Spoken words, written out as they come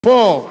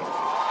For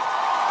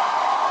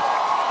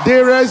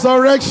the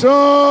resurrection.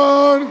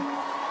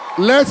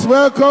 Let's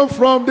welcome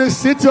from the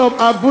city of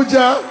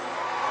Abuja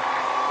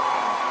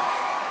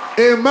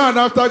a man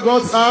after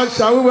God's heart.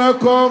 Shall we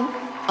welcome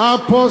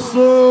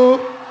Apostle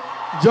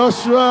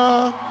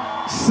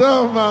Joshua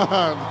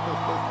Selman?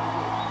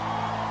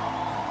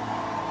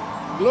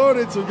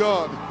 Glory to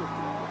God.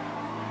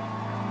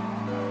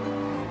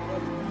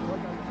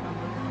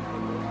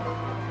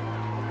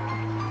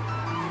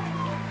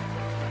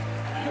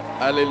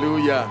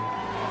 Hallelujah.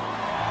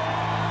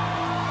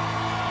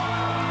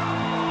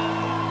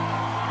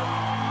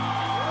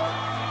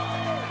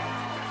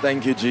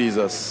 Thank you,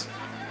 Jesus.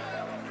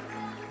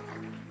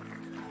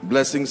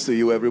 Blessings to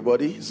you,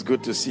 everybody. It's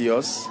good to see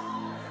us.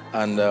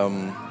 And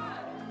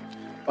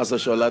Pastor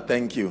Shola,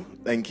 thank you.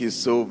 Thank you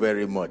so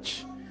very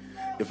much.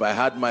 If I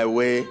had my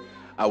way,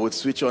 I would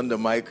switch on the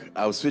mic.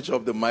 I would switch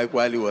off the mic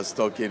while he was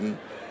talking.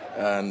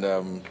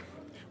 And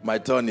my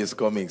turn is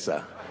coming,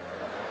 sir.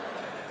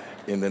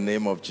 In the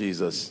name of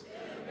Jesus.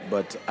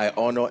 But I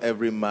honor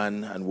every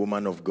man and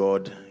woman of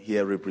God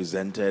here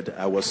represented.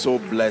 I was so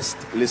blessed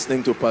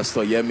listening to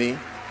Pastor Yemi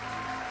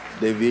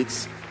David,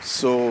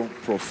 so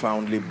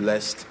profoundly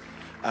blessed.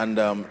 And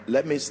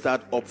let me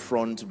start up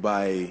front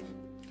by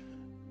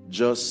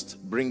just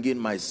bringing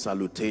my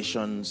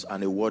salutations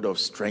and a word of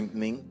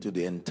strengthening to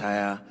the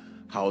entire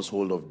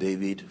household of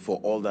David for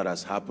all that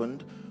has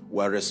happened.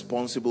 We're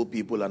responsible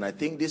people, and I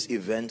think this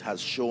event has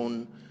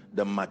shown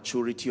the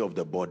maturity of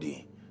the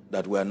body,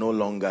 that we are no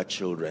longer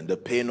children. The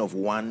pain of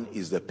one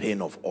is the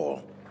pain of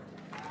all.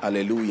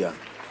 Hallelujah.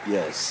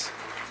 Yes.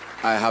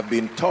 I have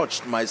been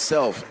touched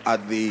myself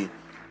at the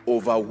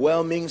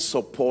overwhelming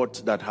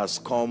support that has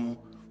come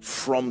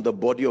from the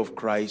body of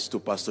Christ to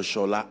Pastor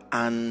Shola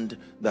and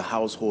the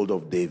household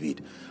of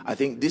David. I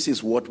think this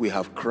is what we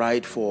have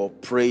cried for,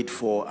 prayed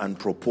for, and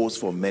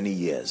proposed for many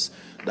years,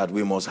 that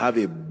we must have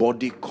a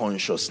body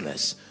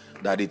consciousness,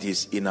 that it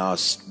is in our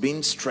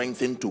being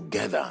strengthened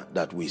together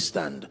that we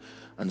stand.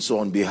 And so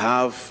on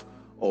behalf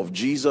of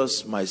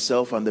Jesus,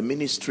 myself, and the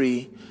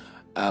ministry,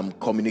 I'm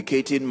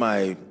communicating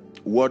my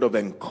word of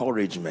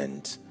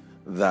encouragement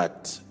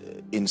that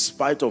in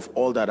spite of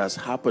all that has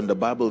happened, the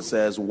Bible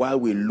says, while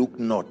we look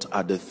not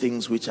at the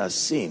things which are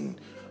seen,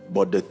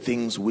 but the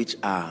things which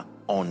are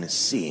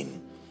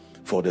unseen.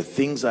 For the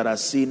things that are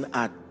seen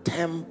are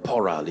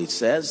temporal, it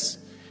says,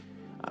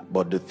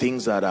 but the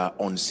things that are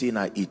unseen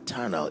are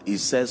eternal. It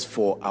says,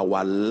 for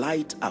our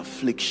light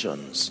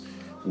afflictions,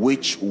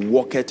 which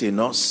worketh in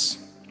us,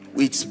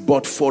 it's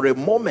but for a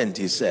moment,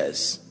 he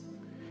says,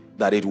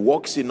 that it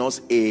works in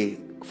us a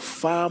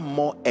far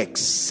more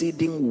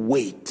exceeding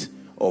weight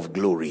of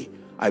glory.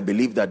 I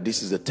believe that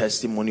this is a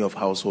testimony of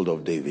household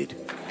of David.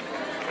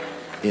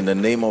 In the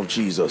name of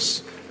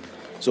Jesus.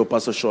 So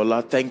Pastor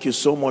Shola, thank you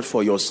so much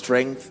for your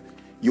strength.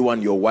 You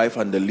and your wife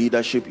and the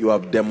leadership, you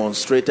have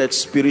demonstrated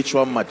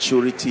spiritual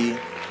maturity,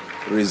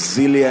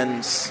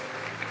 resilience.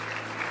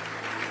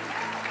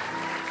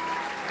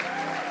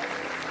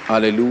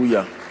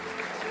 Hallelujah.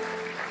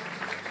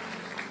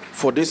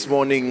 For this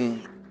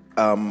morning,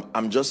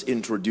 I'm just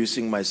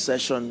introducing my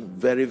session.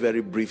 Very,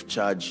 very brief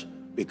charge,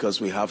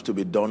 because we have to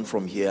be done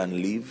from here and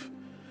leave.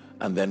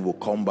 And then we'll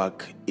come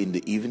back in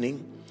the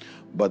evening.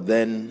 But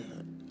then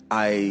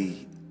I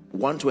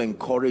want to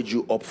encourage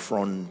you up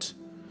front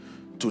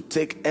to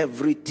take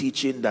every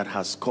teaching that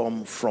has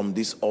come from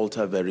this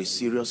altar very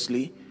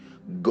seriously.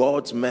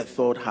 God's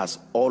method has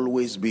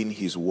always been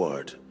his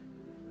word.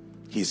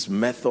 His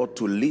method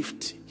to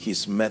lift,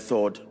 his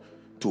method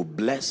to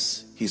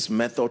bless, his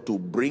method to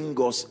bring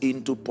us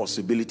into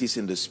possibilities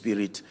in the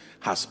spirit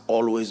has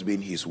always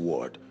been his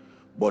word.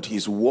 But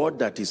his word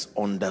that is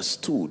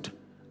understood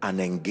and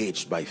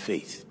engaged by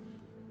faith.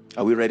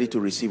 Are we ready to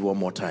receive one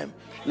more time?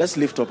 Let's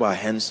lift up our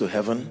hands to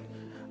heaven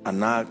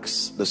and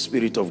ask the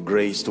Spirit of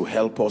grace to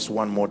help us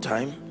one more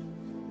time.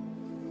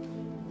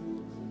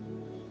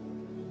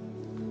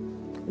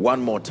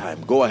 One more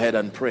time. Go ahead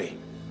and pray.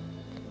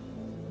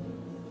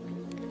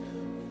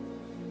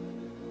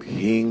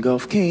 King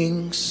of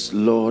kings,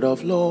 Lord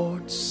of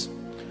lords,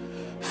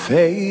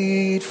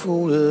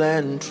 faithful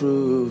and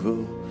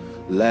true,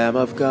 Lamb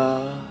of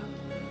God,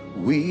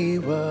 we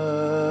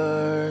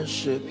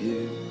worship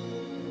you.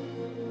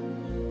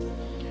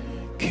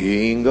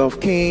 King of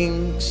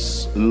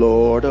kings,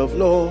 Lord of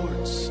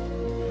lords,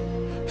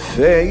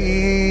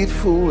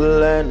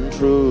 faithful and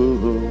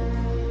true,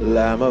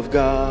 Lamb of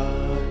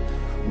God,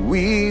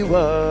 we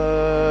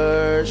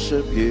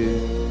worship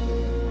you.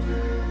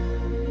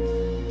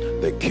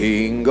 The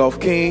King of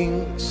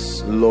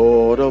kings,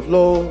 Lord of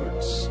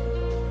lords,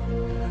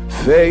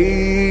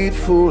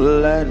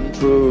 faithful and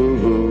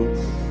true,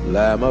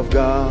 Lamb of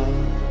God,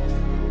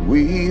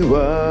 we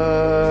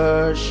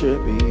worship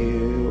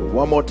you.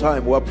 One more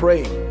time, we're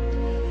praying.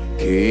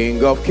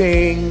 King of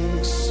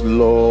kings,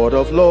 Lord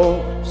of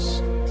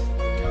lords,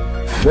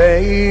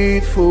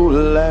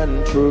 faithful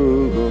and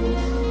true,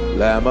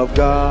 Lamb of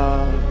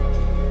God,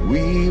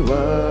 we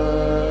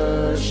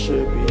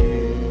worship you.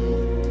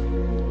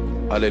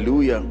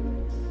 Hallelujah.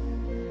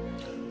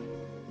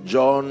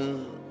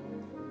 John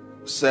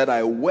said,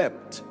 I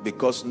wept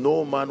because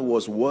no man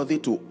was worthy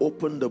to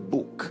open the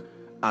book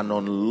and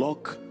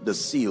unlock the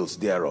seals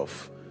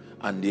thereof.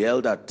 And the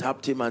elder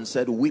tapped him and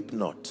said, weep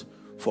not,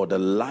 for the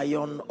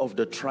Lion of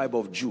the tribe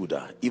of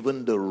Judah,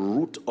 even the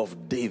Root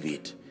of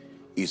David,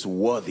 is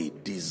worthy,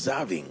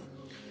 deserving.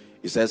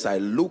 He says, I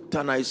looked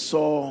and I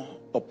saw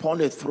upon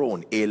a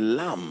throne a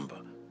lamb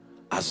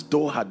as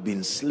though had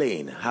been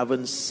slain,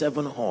 having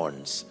 7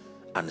 horns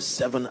and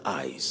 7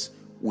 eyes,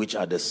 which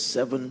are the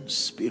 7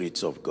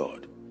 spirits of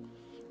God.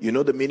 You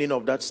know the meaning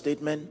of that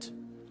statement?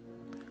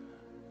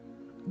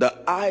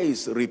 The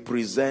eyes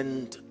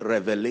represent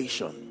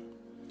revelation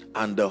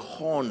and the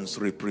horns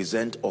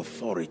represent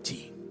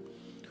authority.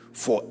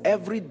 For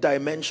every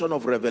dimension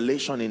of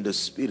revelation in the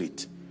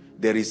spirit,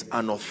 there is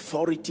an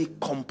authority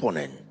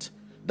component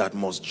that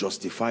must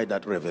justify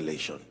that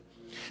revelation.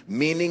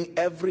 Meaning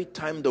every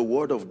time the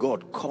word of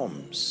God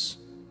comes,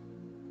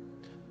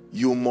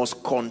 you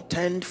must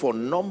contend for,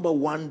 number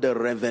one, the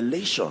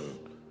revelation,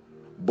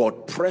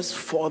 but press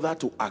further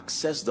to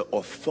access the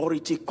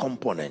authority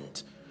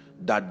component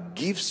that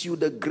gives you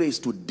the grace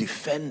to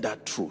defend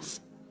that truth.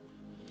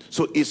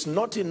 So it's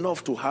not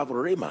enough to have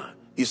rhema.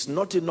 It's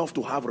not enough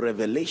to have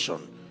revelation.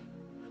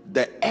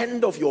 The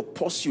end of your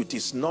pursuit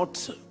is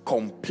not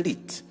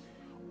complete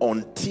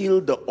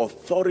until the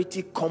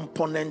authority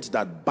component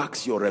that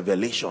backs your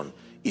revelation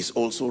is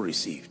also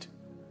received.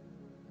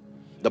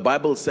 The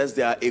Bible says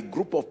there are a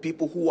group of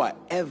people who are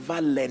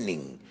ever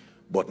learning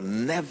but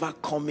never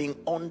coming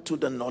onto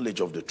the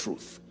knowledge of the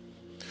truth.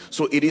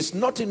 So it is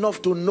not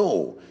enough to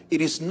know.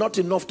 It is not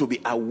enough to be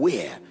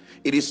aware.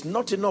 It is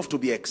not enough to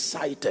be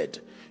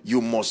excited.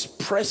 You must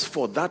press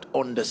for that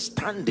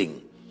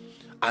understanding.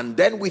 And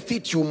then with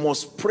it, you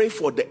must pray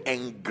for the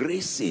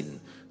engracing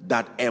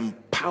that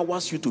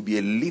empowers you to be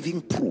a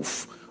living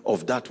proof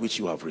of that which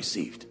you have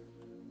received.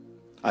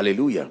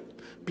 Hallelujah.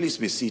 Please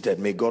be seated.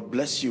 May God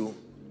bless you.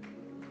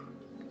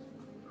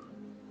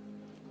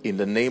 In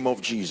the name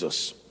of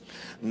Jesus.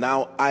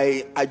 Now,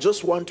 I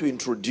just want to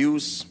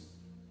introduce,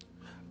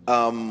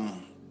 I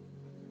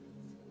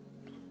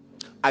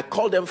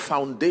call them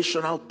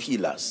foundational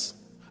pillars.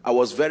 I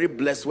was very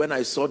blessed when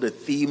I saw the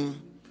theme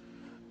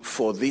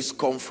for this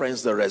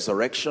conference, the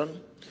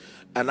resurrection.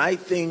 And I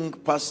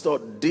think, Pastor,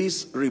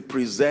 this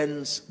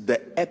represents the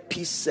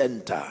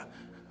epicenter.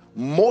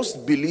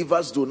 Most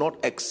believers do not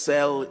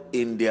excel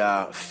in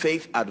their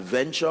faith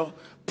adventure,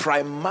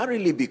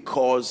 primarily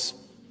because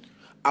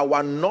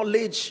our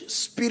knowledge,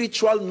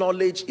 spiritual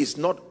knowledge, is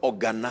not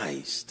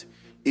organized.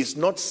 It's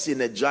not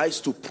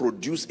synergized to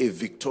produce a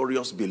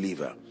victorious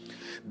believer.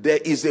 There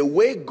is a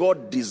way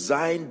God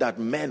designed that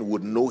men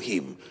would know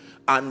him,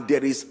 and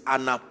there is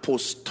an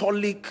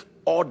apostolic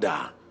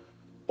order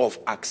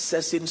of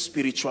accessing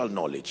spiritual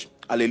knowledge.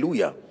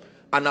 Hallelujah.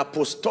 An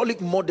apostolic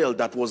model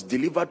that was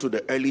delivered to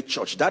the early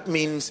church. That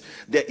means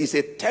there is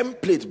a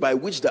template by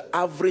which the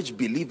average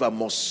believer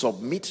must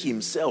submit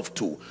himself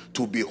to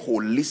be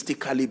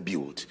holistically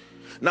built.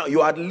 Now,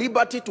 you are at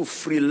liberty to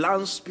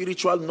freelance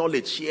spiritual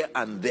knowledge here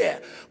and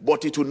there,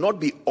 but it will not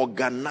be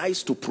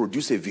organized to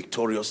produce a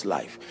victorious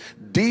life.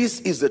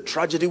 This is the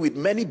tragedy with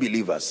many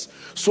believers.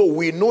 So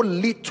we know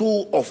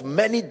little of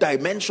many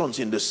dimensions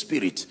in the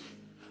spirit.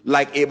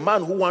 Like a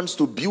man who wants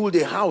to build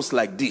a house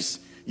like this.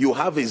 You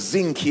have a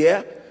zinc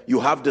here, you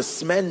have the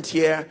cement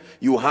here,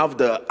 you have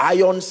the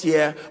irons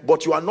here,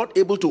 but you are not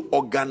able to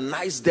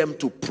organize them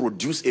to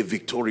produce a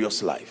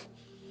victorious life.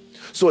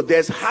 So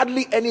there's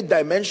hardly any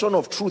dimension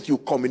of truth you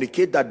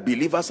communicate that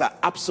believers are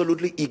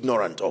absolutely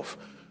ignorant of.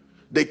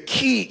 The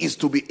key is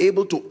to be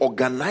able to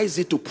organize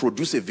it to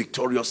produce a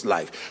victorious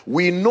life.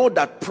 We know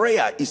that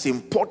prayer is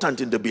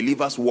important in the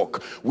believer's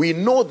walk. We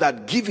know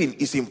that giving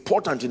is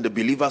important in the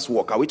believer's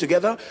walk. Are we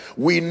together?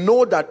 We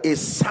know that a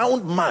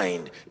sound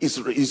mind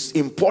is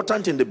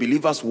important in the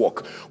believer's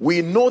walk.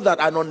 We know that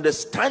an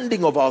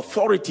understanding of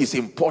authority is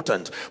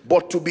important.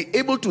 But to be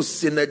able to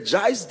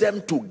synergize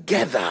them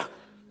together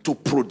to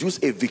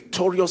produce a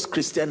victorious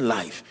Christian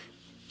life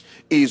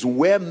is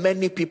where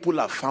many people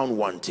are found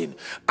wanting.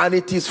 And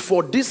it is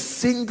for this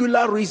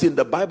singular reason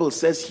the Bible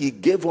says he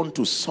gave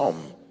unto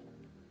some,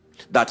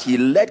 that he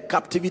led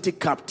captivity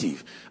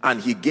captive,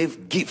 and he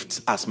gave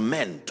gifts as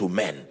men to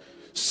men.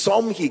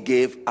 Some he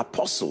gave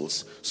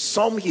apostles,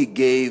 some he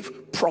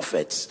gave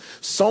prophets,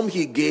 some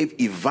he gave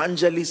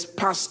evangelists,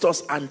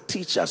 pastors, and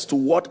teachers. To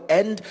what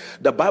end?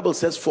 The Bible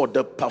says for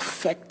the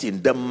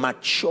perfecting, the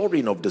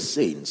maturing of the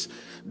saints.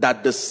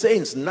 That the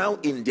saints now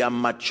in their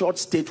matured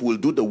state will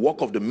do the work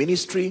of the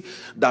ministry,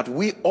 that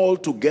we all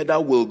together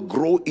will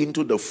grow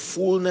into the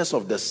fullness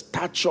of the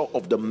stature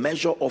of the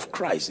measure of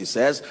Christ. He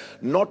says,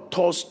 not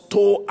tossed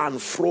to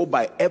and fro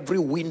by every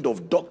wind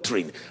of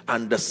doctrine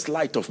and the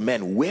sleight of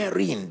men,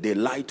 wherein they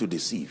lie to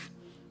deceive.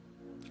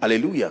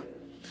 Hallelujah.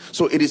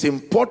 So it is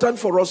important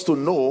for us to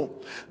know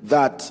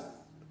that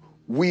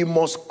we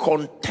must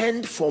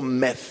contend for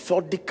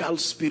methodical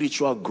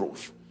spiritual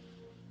growth.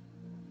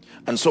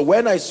 And so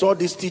when I saw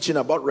this teaching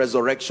about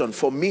resurrection,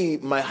 for me,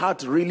 my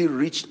heart really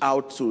reached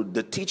out to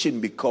the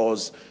teaching,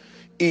 because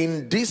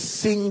in this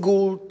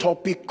single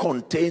topic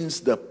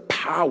contains the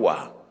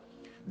power,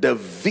 the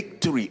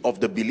victory of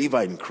the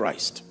believer in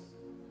Christ.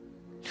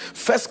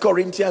 1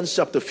 Corinthians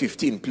chapter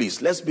 15,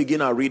 please. Let's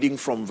begin our reading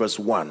from verse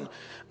 1.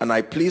 And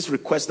I please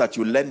request that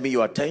you lend me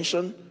your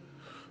attention.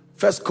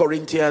 1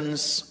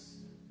 Corinthians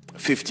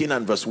 15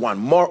 and verse 1.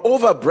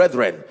 Moreover,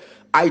 brethren,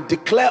 I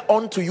declare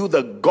unto you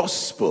the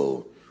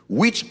gospel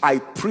which I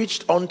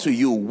preached unto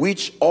you,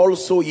 which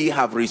also ye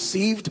have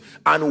received,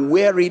 and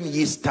wherein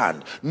ye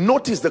stand.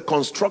 Notice the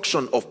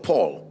construction of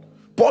Paul.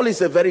 Paul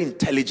is a very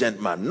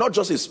intelligent man, not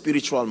just a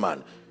spiritual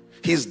man.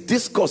 His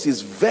discourse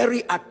is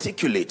very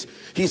articulate.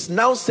 He's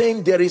now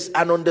saying there is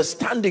an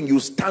understanding you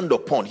stand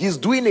upon. He's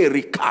doing a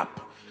recap.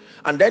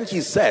 And then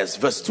he says,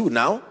 verse 2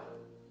 now,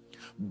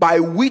 by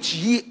which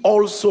ye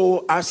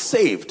also are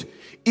saved,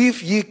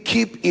 if ye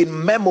keep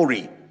in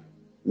memory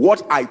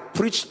what I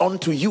preached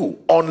unto you,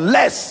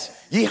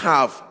 unless ye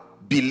have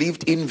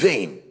believed in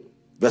vain.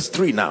 Verse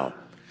 3 now,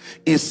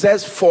 it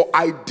says, for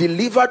I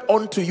delivered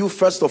unto you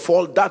first of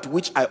all that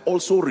which I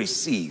also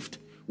received.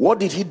 What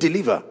did he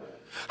deliver?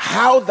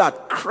 How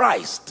that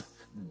Christ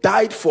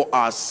died for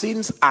our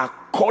sins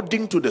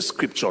according to the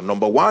scripture,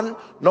 number 1.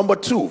 Number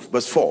 2,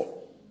 verse 4,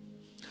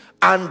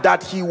 and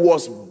that he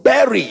was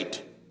buried,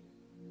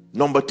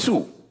 number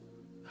 2.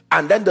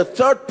 And then the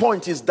third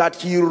point is that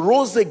he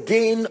rose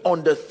again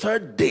on the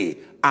third day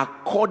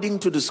according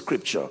to the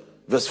scripture.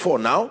 Verse 4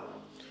 now,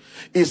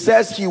 it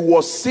says he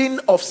was seen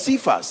of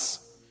Cephas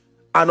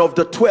and of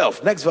the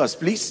 12. Next verse,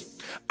 please.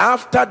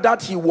 After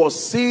that he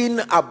was seen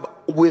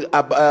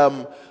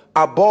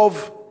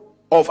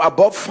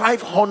above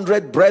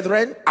 500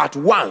 brethren at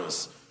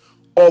once,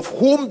 of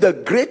whom the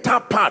greater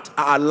part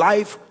are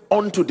alive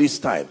unto this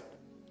time.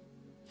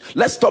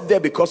 Let's stop there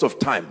because of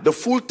time. The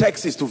full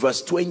text is to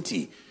verse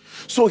 20.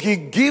 So he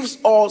gives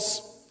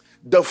us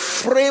the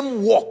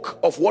framework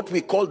of what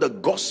we call the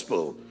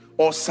gospel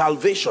or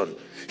salvation.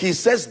 He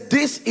says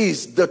this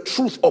is the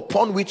truth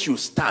upon which you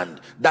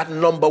stand. That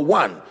number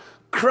 1,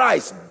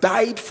 Christ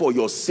died for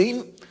your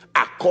sin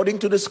according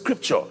to the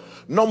scripture.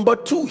 Number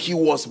 2, he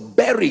was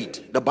buried,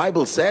 the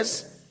Bible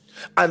says.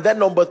 And then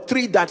number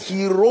 3, that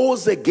he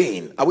rose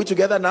again. Are we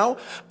together now?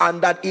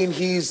 And that in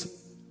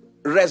his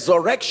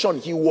resurrection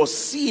he was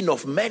seen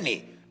of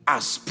many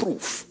as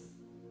proof.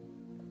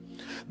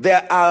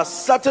 There are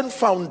certain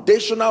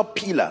foundational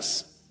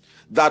pillars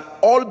that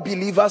all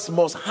believers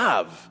must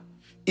have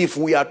if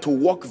we are to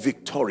walk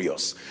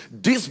victorious.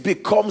 This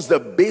becomes the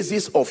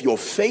basis of your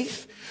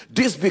faith.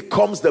 This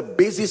becomes the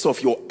basis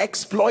of your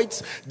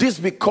exploits. This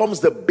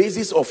becomes the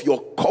basis of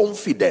your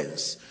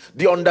confidence.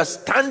 The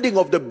understanding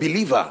of the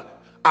believer,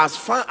 as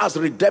far as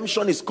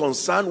redemption is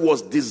concerned,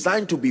 was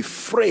designed to be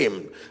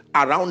framed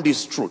around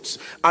these truths.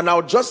 And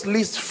I'll just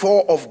list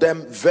 4 of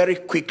them very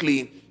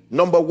quickly.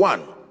 Number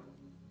 1,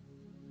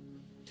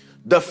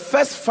 the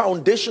first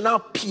foundational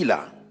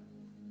pillar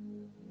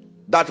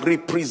that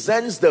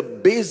represents the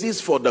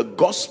basis for the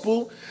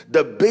gospel,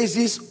 the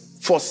basis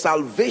for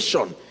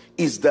salvation,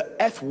 is the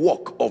earth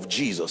walk of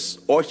Jesus,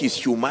 or his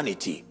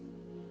humanity.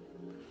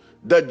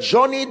 The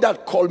journey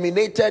that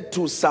culminated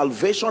to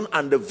salvation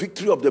and the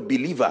victory of the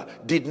believer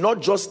did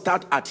not just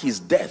start at his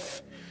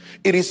death.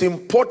 It is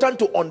important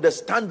to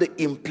understand the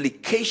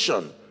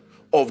implication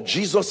of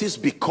Jesus's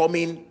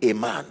becoming a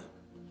man.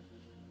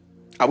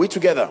 Are we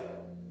together?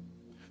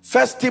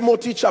 1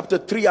 Timothy chapter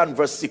 3 and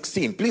verse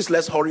 16. Please,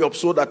 let's hurry up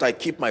so that I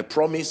keep my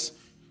promise.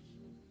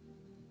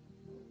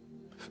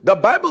 The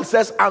Bible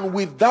says, and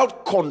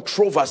without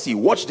controversy,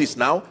 watch this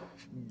now,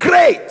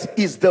 great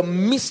is the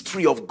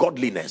mystery of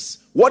godliness.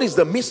 What is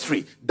the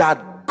mystery?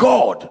 That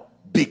God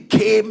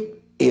became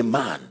a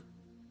man.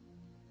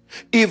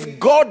 If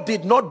God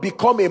did not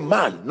become a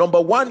man, number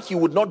 1, he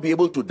would not be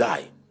able to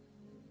die.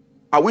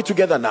 Are we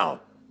together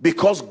now?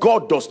 Because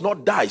God does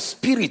not die.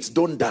 Spirits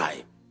don't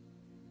die.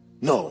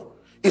 No.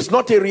 It's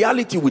not a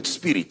reality with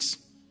spirits.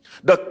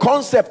 The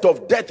concept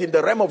of death in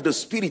the realm of the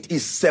spirit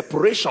is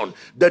separation,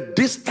 the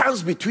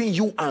distance between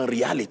you and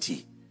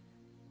reality.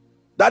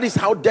 That is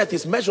how death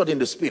is measured in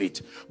the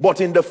spirit.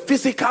 But in the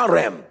physical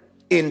realm,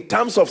 in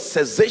terms of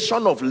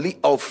cessation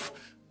of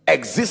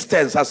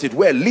existence, as it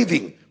were,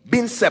 living,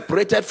 being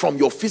separated from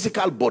your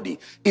physical body,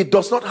 it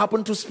does not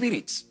happen to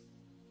spirits.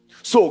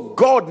 So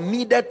God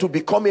needed to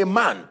become a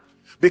man.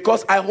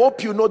 Because I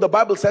hope you know the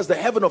Bible says the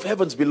heaven of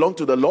heavens belong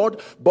to the Lord,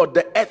 but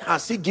the earth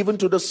has he given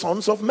to the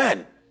sons of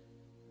men.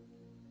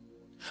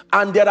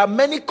 And there are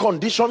many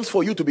conditions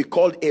for you to be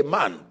called a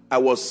man. I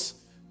was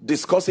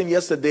discussing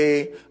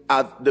yesterday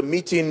at the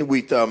meeting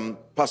with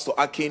Pastor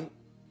Akin.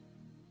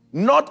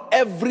 Not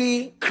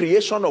every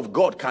creation of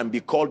God can be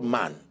called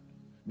man.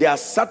 There are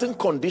certain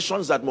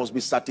conditions that must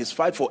be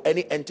satisfied for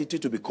any entity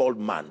to be called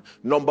man.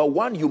 Number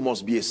 1, you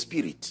must be a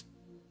spirit.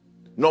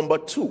 Number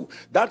 2,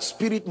 that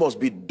spirit must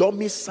be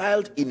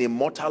domiciled in a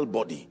mortal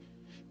body.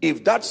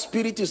 If that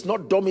spirit is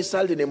not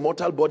domiciled in a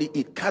mortal body,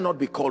 it cannot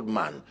be called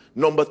man.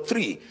 Number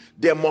 3,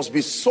 there must be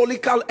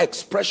solical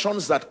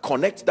expressions that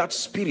connect that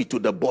spirit to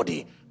the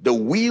body, the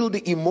will,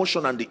 the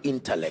emotion, and the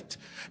intellect.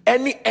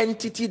 Any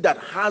entity that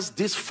has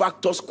these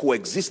factors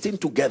coexisting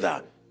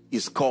together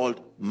is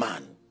called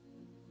man.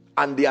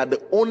 and they are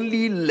the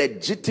only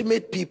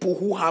legitimate people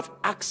who have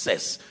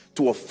access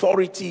to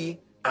authority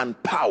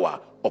and power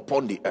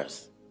upon the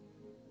earth.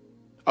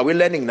 Are we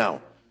learning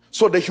now?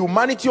 So the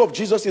humanity of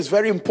Jesus is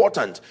very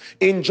important.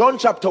 In John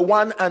chapter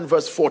 1 and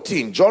verse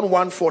 14, John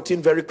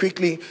 1:14, very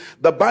quickly,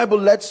 the Bible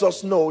lets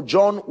us know,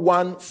 John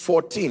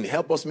 1:14,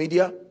 help us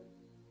media.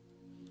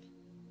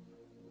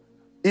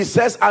 It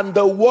says, and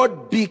the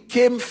word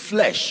became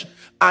flesh,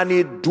 and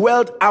it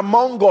dwelt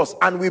among us,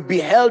 and we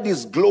beheld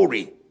his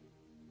glory,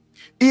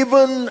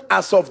 even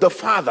as of the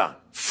Father,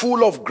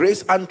 full of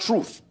grace and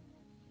truth.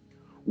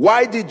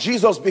 Why did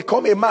Jesus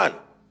become a man?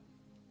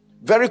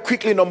 Very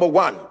quickly, number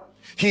one,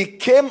 he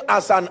came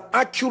as an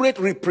accurate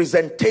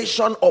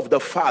representation of the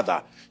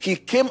Father. He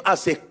came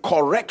as a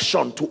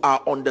correction to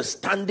our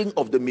understanding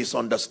of the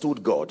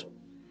misunderstood God.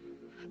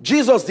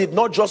 Jesus did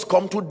not just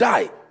come to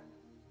die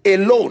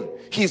alone.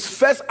 His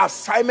first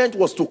assignment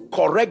was to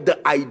correct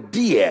the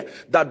idea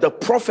that the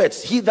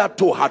prophets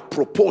hitherto had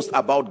proposed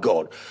about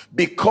God,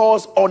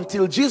 because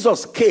until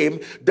Jesus came,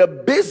 the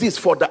basis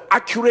for the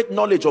accurate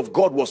knowledge of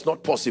God was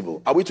not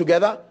possible. Are we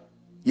together?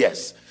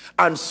 Yes.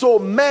 And so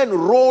men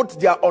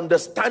wrote their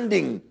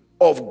understanding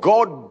of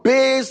God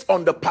based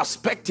on the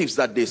perspectives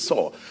that they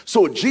saw.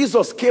 So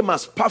Jesus came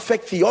as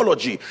perfect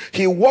theology.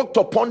 He walked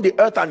upon the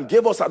earth and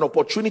gave us an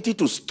opportunity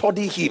to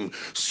study him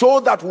so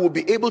that we will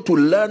be able to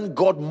learn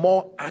God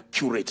more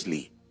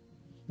accurately.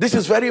 This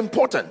is very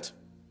important.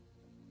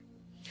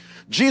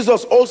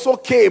 Jesus also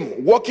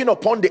came walking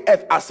upon the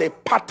earth as a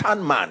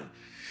pattern man.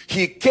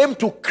 He came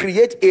to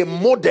create a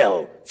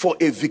model for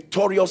a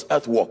victorious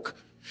earth walk.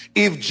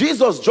 If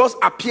Jesus just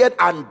appeared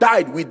and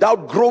died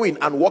without growing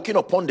and walking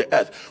upon the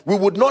earth, we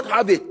would not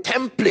have a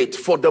template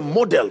for the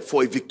model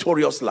for a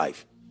victorious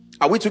life.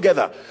 Are we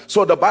together?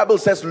 So the Bible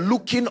says,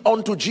 looking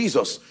unto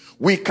Jesus,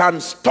 we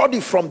can study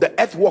from the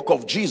earth walk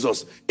of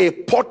Jesus a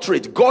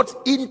portrait, God's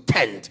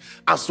intent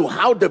as to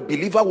how the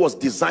believer was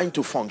designed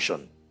to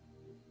function.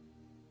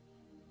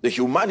 The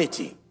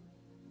humanity.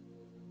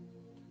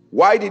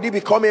 Why did he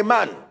become a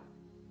man?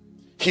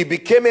 He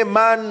became a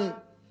man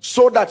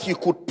so that he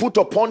could put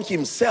upon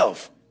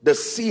himself the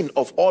sin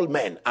of all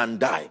men and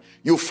die.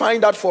 You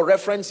find that for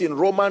reference in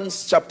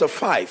Romans chapter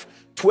 5,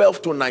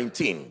 12 to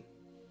 19.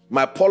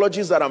 My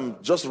apologies that I'm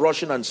just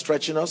rushing and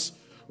stretching us.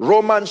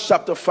 Romans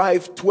chapter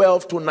 5,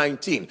 12 to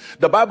 19.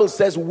 The Bible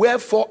says,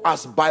 wherefore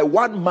as by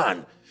one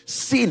man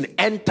sin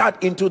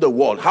entered into the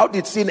world. How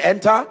did sin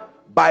enter?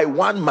 By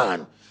one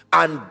man.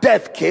 And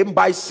death came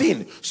by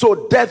sin.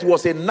 So death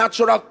was a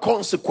natural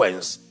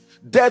consequence.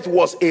 Death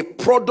was a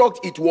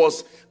product. It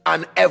was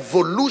an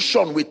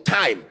evolution with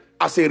time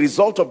as a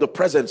result of the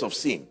presence of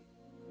sin.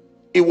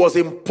 It was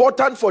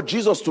important for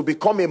Jesus to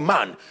become a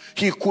man.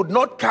 He could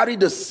not carry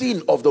the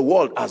sin of the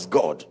world as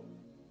God.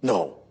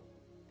 No,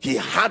 he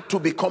had to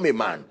become a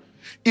man.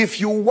 If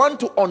you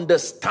want to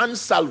understand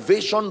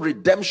salvation,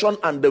 redemption,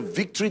 and the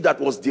victory that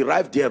was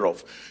derived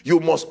thereof, you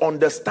must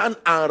understand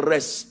and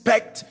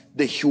respect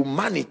the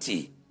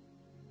humanity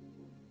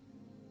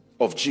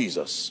of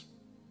Jesus.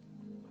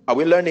 Are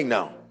we learning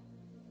now?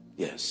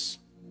 Yes.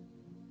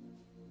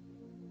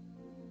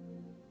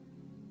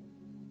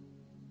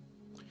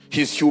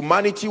 His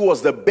humanity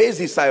was the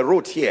basis, I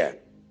wrote here,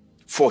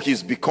 for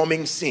his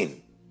becoming sin.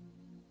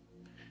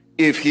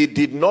 If he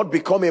did not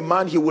become a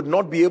man, he would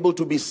not be able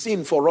to be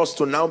sin for us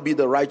to now be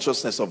the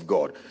righteousness of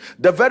God.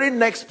 The very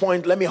next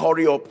point, let me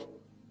hurry up.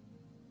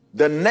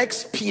 The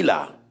next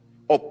pillar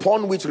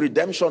upon which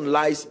redemption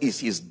lies is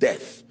his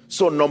death.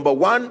 So number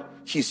one,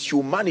 his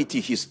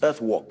humanity, his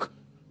earth walk.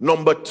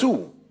 Number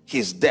two,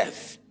 his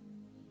death.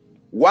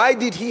 Why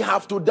did he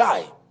have to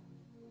die?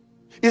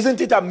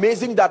 Isn't it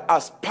amazing that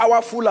as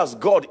powerful as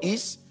God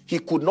is, he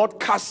could not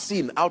cast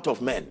sin out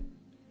of men?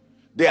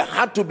 There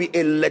had to be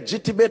a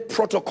legitimate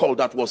protocol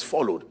that was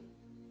followed.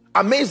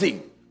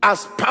 Amazing.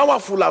 As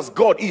powerful as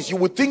God is, you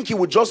would think he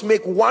would just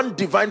make one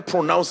divine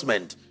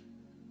pronouncement.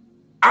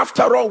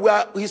 After all, we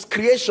are his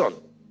creation.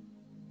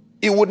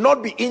 It would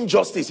not be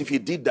injustice if he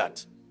did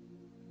that.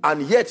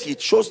 And yet he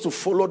chose to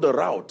follow the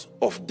route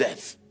of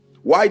death.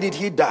 Why did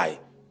he die?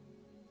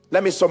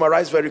 Let me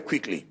summarize very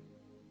quickly.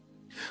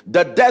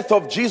 The death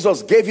of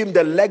Jesus gave him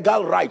the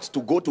legal right to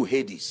go to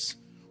Hades.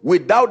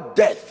 Without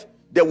death,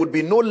 there would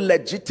be no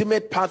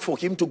legitimate path for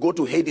him to go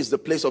to Hades, the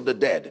place of the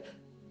dead,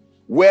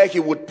 where he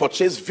would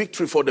purchase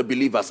victory for the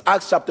believers.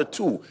 Acts chapter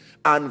 2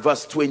 and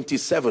verse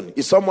 27.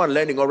 Is someone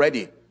learning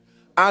already?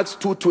 Acts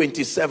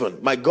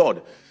 2:27. My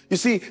God. You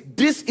see,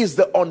 this is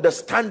the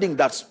understanding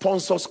that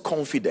sponsors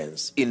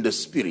confidence in the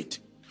spirit.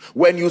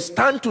 When you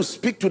stand to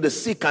speak to the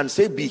sick and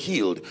say be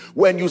healed,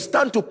 when you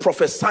stand to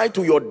prophesy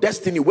to your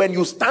destiny, when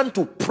you stand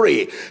to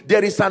pray,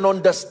 there is an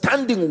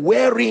understanding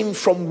wherein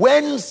from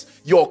whence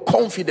your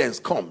confidence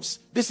comes.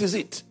 This is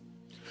it.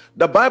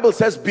 The Bible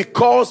says,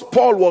 because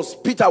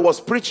Peter was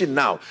preaching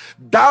now,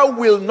 thou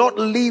wilt not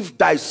leave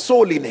thy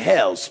soul in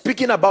hell,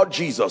 speaking about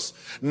Jesus,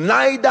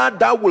 neither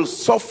thou wilt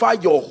suffer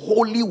your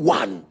Holy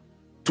One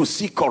to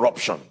see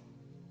corruption.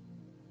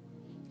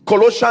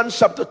 Colossians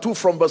chapter 2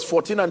 from verse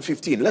 14 and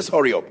 15. Let's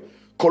hurry up.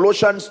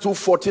 Colossians 2,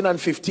 14 and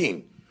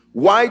 15.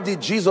 Why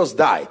did Jesus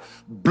die?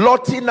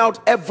 Blotting out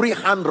every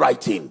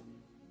handwriting.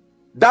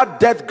 That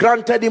death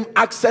granted him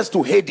access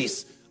to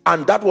Hades,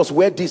 and that was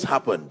where this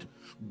happened.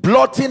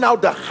 Blotting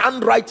out the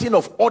handwriting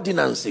of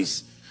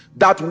ordinances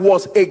that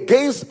was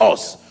against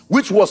us,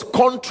 which was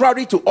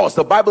contrary to us.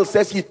 The Bible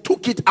says he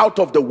took it out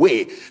of the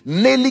way,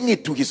 nailing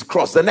it to his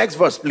cross. The next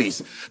verse,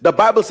 please. The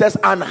Bible says,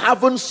 and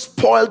having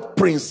spoiled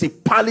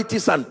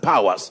principalities and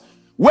powers.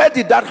 Where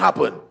did that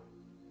happen?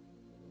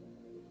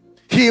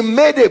 He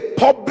made a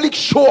public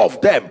show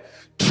of them,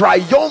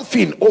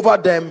 triumphing over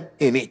them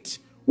in it.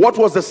 What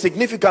was the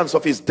significance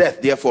of his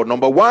death, therefore?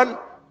 Number one,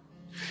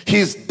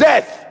 his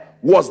death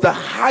was the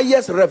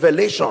highest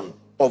revelation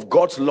of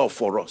God's love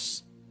for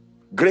us.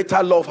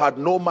 Greater love had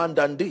no man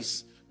than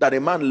this, that a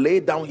man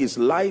laid down his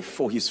life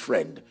for his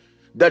friend.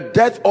 The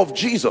death of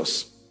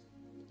Jesus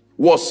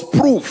was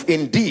proof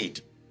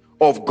indeed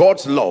of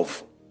God's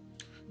love.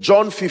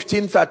 John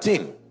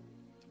 15:13,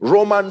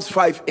 Romans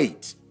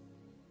 5:8.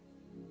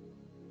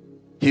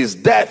 His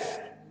death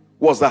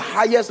was the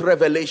highest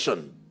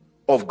revelation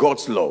of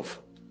God's love.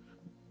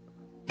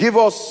 Give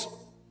us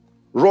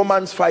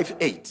Romans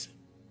 5:8.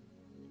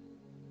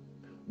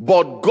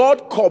 But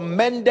God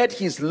commended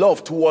his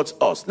love towards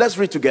us. Let's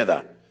read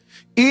together.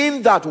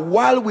 In that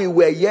while we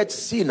were yet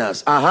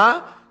sinners,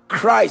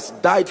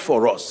 Christ died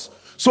for us.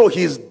 So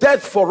his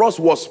death for us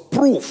was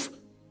proof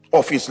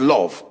of his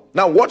love.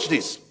 Now watch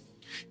this.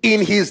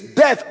 In his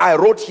death, I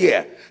wrote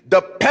here,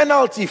 the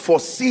penalty for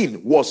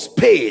sin was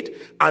paid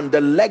and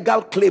the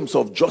legal claims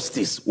of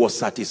justice was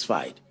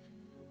satisfied.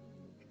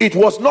 It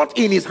was not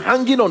in his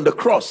hanging on the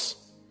cross.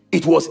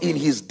 It was in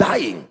his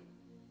dying.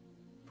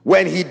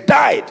 When he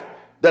died,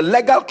 the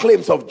legal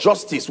claims of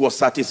justice was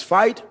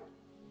satisfied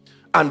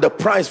and the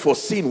price for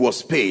sin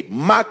was paid.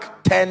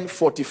 Mark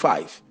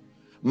 10:45.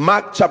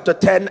 Mark chapter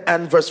 10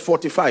 and verse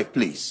 45,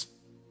 please.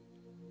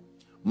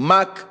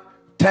 Mark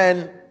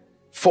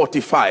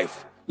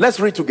 10:45. Let's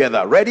read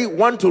together. Ready?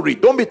 One to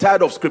read. Don't be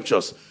tired of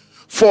scriptures.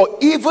 For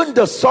even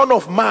the Son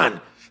of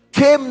Man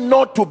came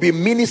not to be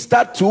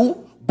ministered to,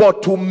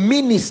 but to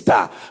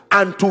minister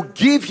and to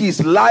give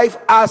his life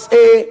as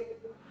a,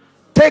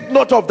 take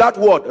note of that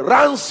word,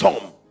 ransom.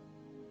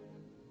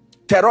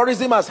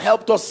 Terrorism has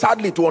helped us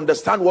sadly to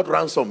understand what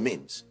ransom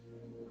means.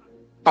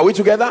 Are we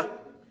together?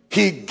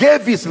 He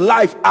gave his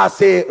life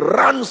as a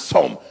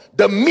ransom,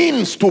 the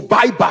means to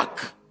buy back.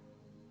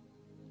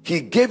 He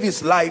gave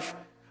his life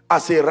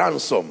as a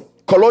ransom.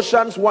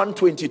 Colossians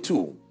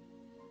 1:22.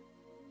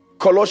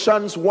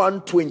 Colossians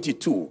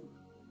 1:22.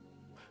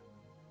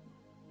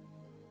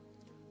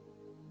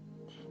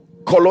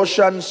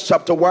 Colossians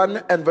chapter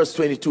 1 and verse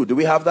 22. Do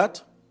we have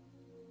that?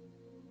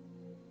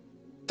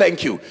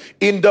 Thank you.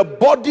 In the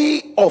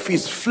body of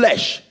his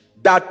flesh,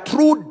 that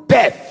through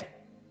death,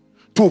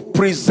 to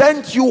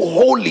present you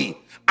holy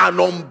and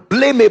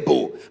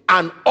unblameable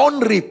and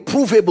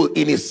unreprovable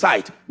in his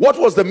sight. What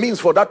was the means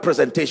for that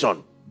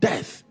presentation?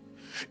 Death.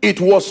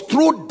 It was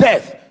through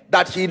death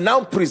that he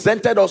now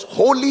presented us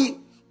holy,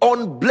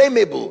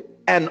 unblameable,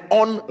 and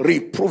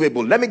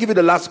unreprovable. Let me give you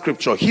the last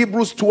scripture.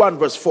 Hebrews 2 and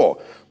verse 4.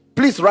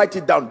 Please write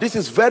it down. This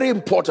is very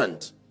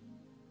important.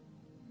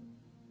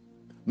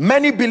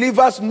 Many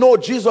believers know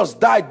Jesus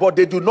died, but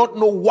they do not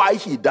know why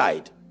he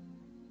died.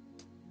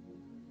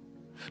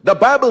 The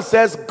Bible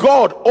says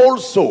God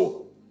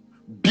also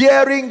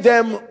bearing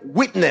them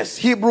witness.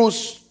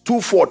 Hebrews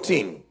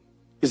 2:14.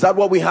 Is that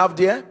what we have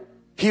there?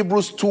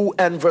 Hebrews 2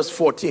 and verse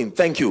 14.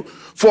 Thank you.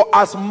 For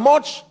as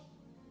much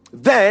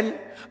then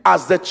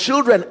as the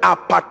children are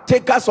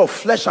partakers of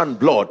flesh and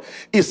blood,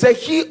 he said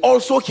he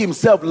also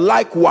himself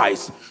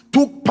likewise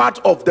took part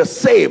of the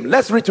same.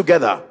 Let's read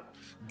together.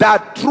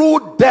 That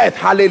through death,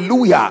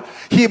 hallelujah,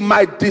 he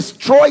might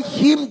destroy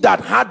him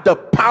that had the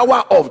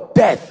power of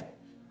death.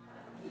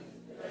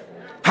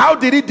 How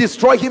did he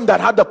destroy him that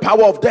had the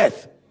power of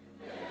death?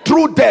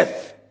 Through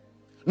death.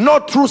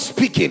 Not through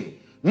speaking,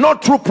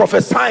 not through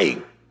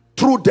prophesying,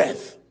 through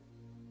death.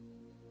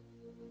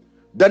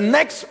 The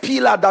next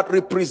pillar that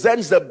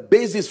represents the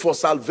basis for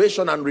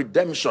salvation and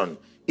redemption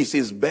is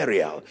his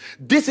burial.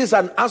 This is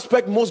an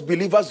aspect most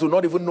believers do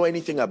not even know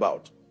anything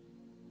about.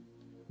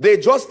 They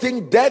just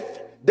think death,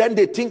 then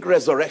they think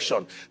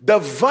resurrection. The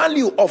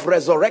value of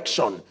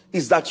resurrection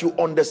is that you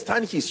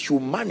understand his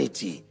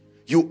humanity,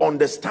 you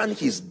understand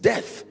his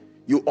death,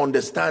 you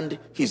understand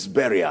his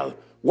burial.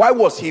 Why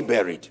was he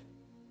buried?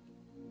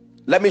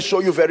 Let me show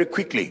you very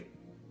quickly.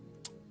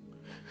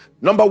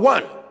 Number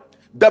one,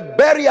 the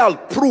burial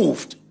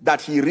proved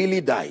that he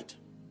really died.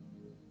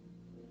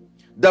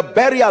 The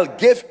burial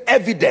gave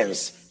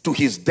evidence to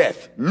his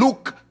death.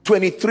 Luke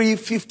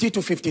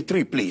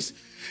 23:50-53, please.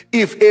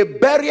 If a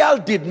burial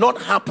did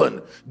not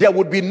happen, there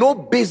would be no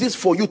basis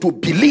for you to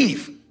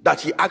believe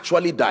that he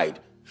actually died.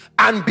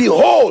 And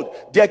behold,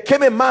 there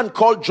came a man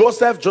called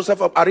Joseph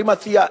of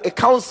Arimathea, a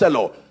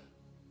counselor,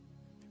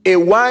 a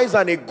wise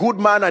and a good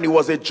man, and he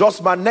was a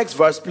just man. Next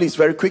verse, please,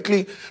 very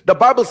quickly. The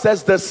Bible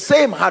says the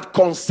same had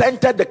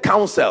consented the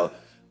counsel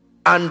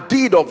and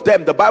did of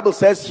them. The Bible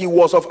says he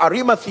was of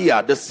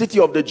Arimathea, the city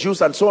of the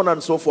Jews, and so on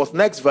and so forth.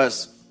 Next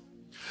verse.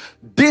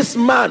 This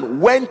man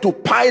went to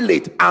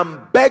Pilate and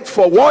begged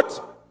for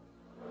what?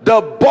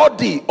 The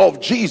body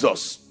of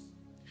Jesus.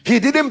 He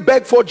didn't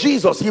beg for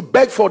Jesus, he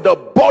begged for the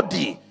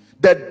body,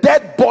 the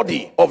dead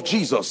body of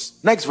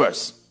Jesus. Next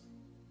verse.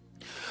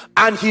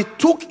 And he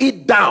took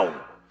it down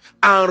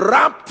and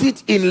wrapped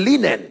it in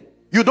linen.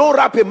 You don't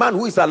wrap a man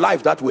who is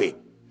alive that way.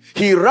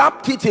 He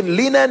wrapped it in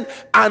linen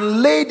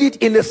and laid it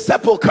in a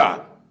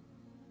sepulcher,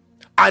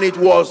 and it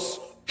was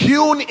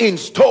hewn in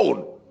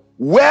stone,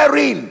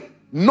 wherein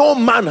no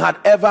man had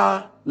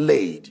ever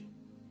laid.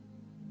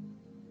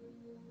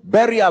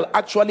 Burial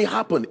actually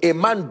happened. A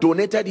man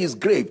donated his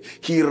grave.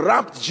 He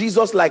wrapped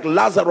Jesus like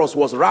Lazarus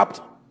was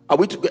wrapped. Are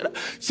we together?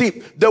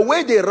 See, the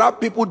way they wrap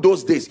people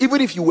those days,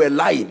 even if you were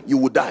lying, you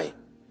would die.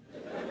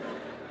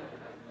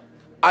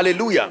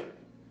 Hallelujah.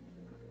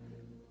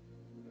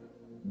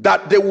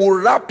 That they will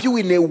wrap you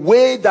in a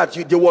way that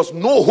there was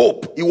no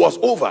hope. It was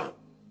over.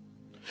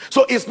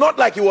 So it's not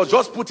like he was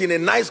just put in a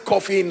nice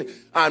coffin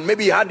and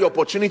maybe he had the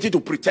opportunity to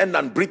pretend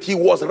and breathe. He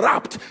was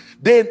wrapped.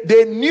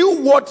 They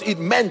knew what it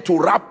meant to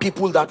wrap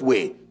people that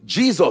way.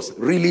 Jesus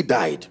really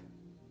died.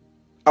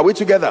 Are we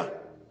together?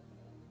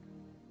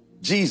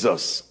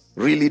 Jesus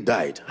really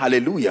died.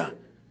 Hallelujah.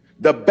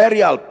 The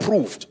burial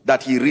proved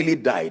that he really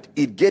died.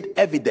 It gave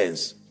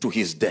evidence to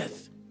his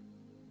death.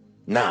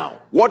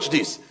 Now, watch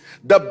this.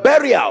 The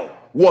burial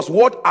was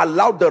what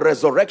allowed the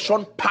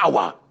resurrection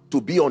power to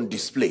be on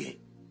display.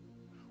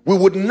 We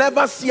would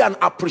never see and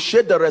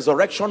appreciate the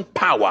resurrection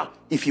power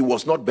if he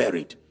was not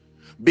buried.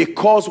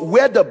 Because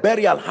where the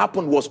burial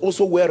happened was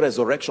also where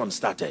resurrection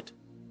started.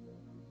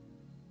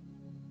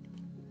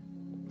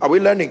 Are we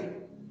learning?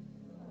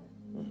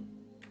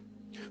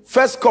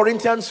 1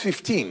 Corinthians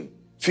 15,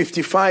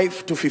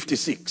 55 to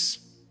 56.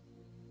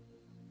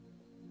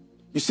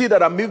 You see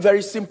that I'm being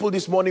very simple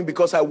this morning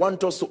because I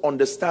want us to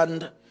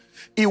understand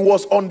it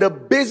was on the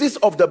basis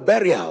of the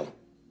burial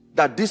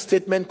that this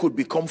statement could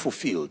become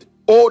fulfilled.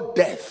 O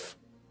death,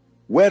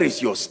 where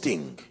is your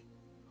sting?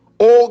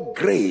 O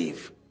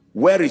grave,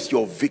 where is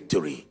your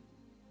victory?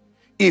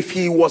 If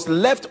he was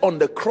left on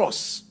the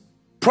cross,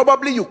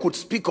 probably you could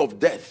speak of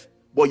death,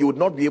 but you would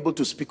not be able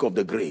to speak of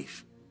the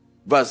grave.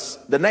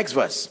 The next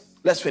verse,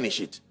 let's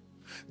finish it.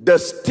 The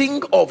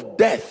sting of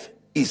death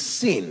is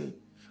sin,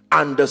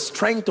 and the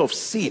strength of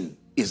sin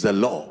is the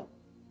law.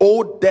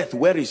 O death,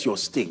 where is your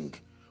sting?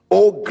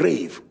 O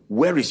grave,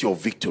 where is your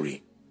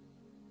victory?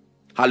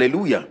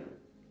 Hallelujah.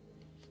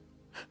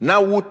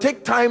 Now we'll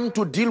take time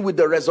to deal with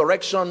the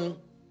resurrection,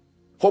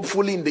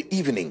 hopefully in the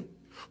evening.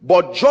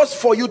 But just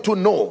for you to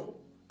know,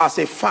 as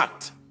a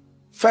fact,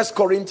 1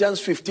 Corinthians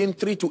 15,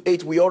 3 to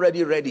 8, we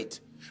already read it,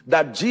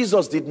 that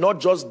Jesus did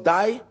not just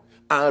die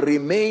and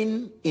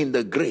remain in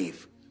the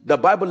grave. The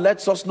Bible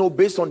lets us know,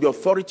 based on the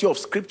authority of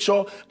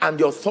scripture and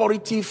the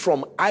authority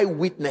from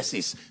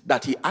eyewitnesses,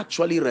 that he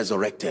actually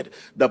resurrected.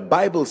 The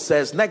Bible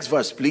says, next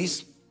verse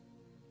please,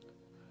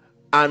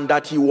 and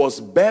that he was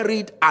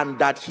buried and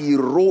that he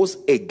rose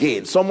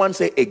again. Someone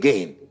say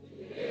again.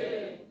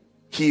 Again.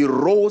 He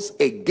rose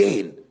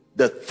again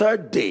the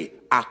third day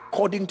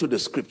according to the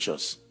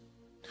scriptures.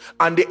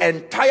 And the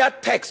entire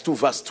text to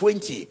verse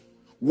 20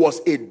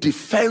 was a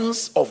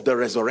defense of the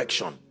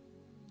resurrection.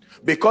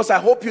 Because I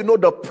hope you know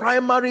the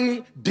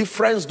primary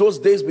difference those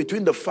days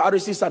between the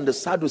Pharisees and the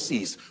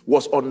Sadducees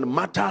was on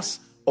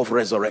matters of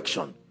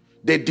resurrection.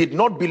 They did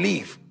not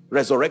believe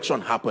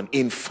resurrection happened.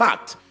 In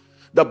fact,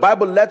 the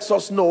Bible lets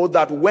us know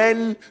that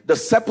when the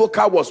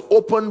sepulcher was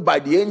opened by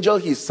the angel,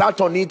 he sat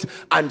on it,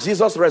 and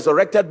Jesus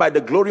resurrected by the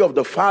glory of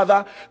the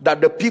Father,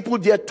 that the people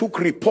there took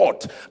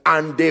report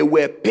and they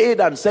were paid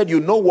and said,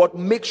 you know what,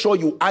 make sure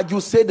you argue,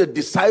 say the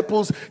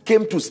disciples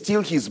came to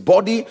steal his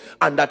body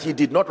and that he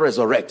did not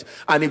resurrect.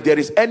 And if there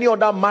is any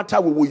other matter,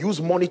 we will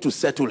use money to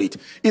settle it.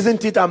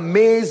 Isn't it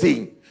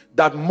amazing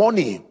that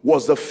money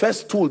was the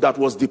first tool that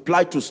was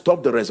deployed to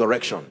stop the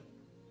resurrection?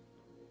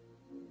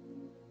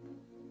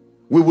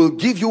 We will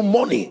give you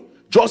money.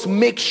 Just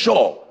make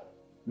sure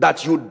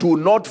that you do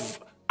not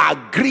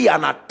agree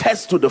and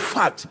attest to the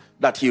fact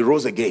that he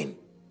rose again.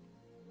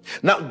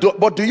 Now,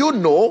 but do you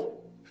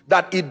know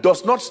that it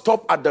does not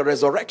stop at the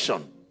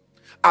resurrection?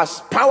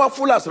 As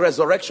powerful as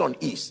resurrection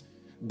is,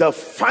 the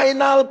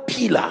final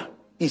pillar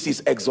is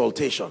his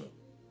exaltation.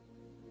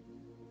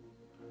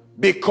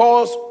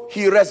 Because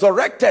he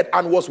resurrected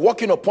and was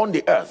walking upon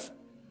the earth.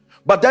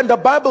 But then the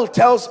Bible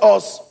tells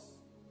us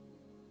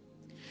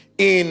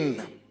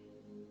in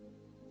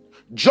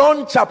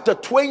John chapter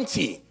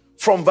 20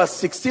 from verse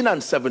 16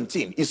 and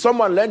 17. Is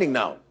someone learning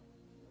now?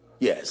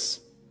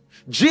 Yes.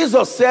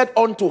 Jesus said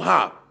unto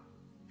her,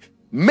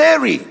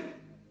 Mary,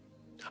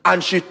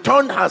 and she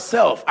turned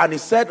herself and he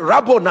said,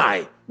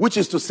 Rabboni, which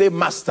is to say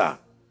master.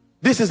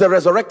 This is the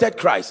resurrected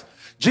Christ.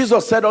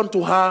 Jesus said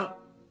unto her,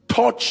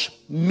 touch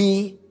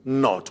me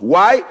not.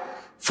 Why?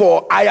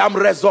 For I am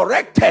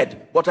resurrected,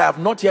 but I have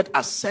not yet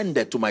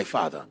ascended to my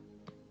Father.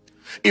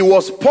 It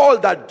was Paul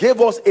that gave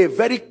us a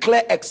very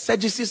clear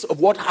exegesis of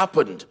what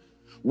happened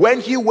when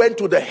he went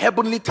to the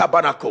heavenly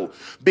tabernacle,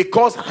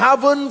 because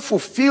having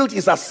fulfilled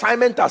his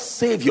assignment as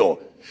Savior,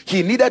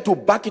 he needed to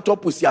back it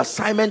up with the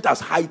assignment as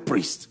high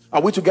priest.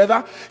 Are we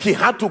together? He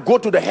had to go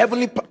to the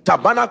heavenly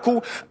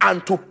tabernacle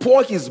and to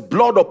pour his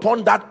blood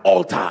upon that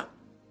altar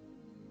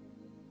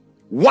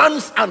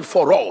once and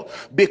for all,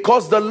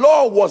 because the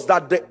law was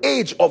that the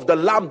age of the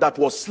lamb that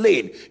was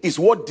slain is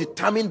what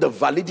determined the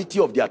validity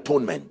of the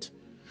atonement.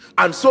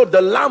 And so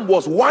the lamb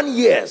was 1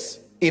 year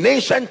in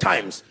ancient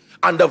times,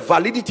 and the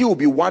validity will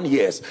be 1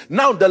 year.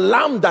 Now the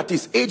lamb that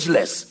is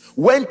ageless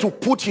went to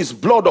put his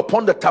blood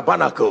upon the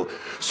tabernacle.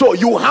 So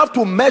you have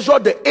to measure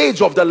the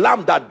age of the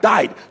lamb that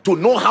died to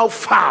know how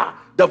far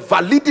the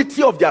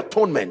validity of the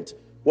atonement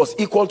was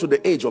equal to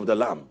the age of the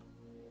lamb.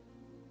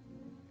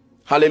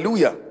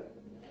 Hallelujah.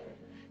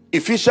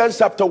 Ephesians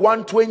chapter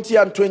 1, 20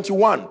 and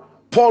 21.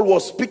 Paul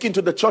was speaking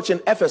to the church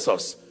in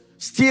Ephesus,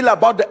 still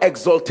about the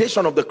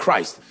exaltation of the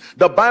Christ.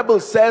 The Bible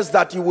says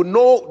that you will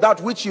know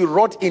that which he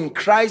wrought in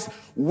Christ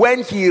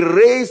when he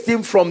raised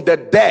him from the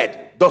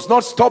dead. Does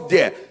not stop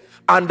there.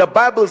 And the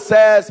Bible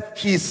says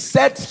he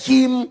set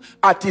him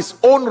at his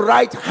own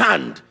right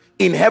hand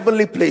in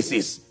heavenly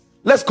places.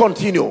 Let's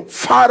continue.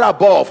 Far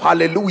above.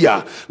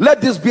 Hallelujah.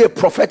 Let this be a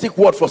prophetic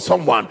word for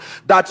someone,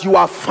 that you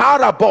are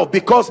far above,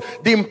 because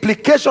the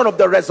implication of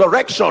the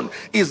resurrection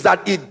is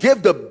that it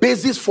gave the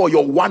basis for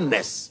your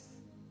oneness.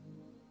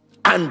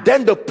 And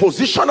then the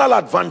positional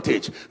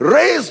advantage,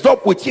 raised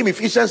up with him,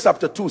 Ephesians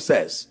chapter 2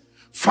 says,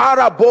 far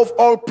above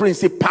all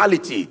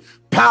principality,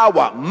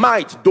 power,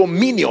 might,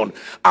 dominion,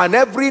 and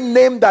every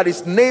name that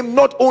is named,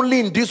 not only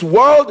in this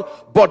world,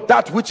 but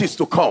that which is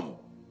to come.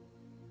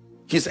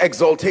 His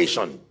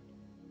exaltation.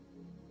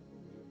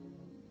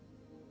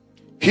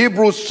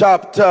 Hebrews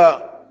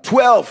chapter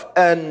 12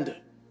 and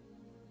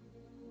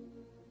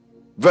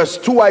verse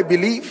 2, I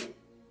believe.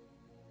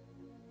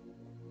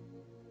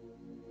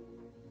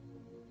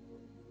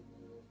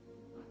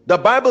 The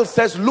Bible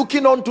says,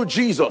 looking unto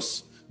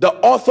Jesus, the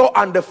author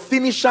and the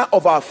finisher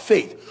of our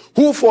faith,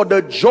 who for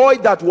the joy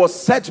that was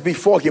set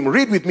before him,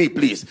 read with me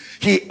please,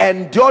 he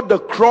endured the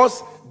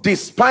cross,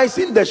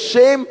 despising the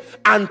shame,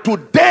 and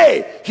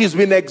today he's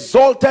been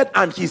exalted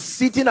and he's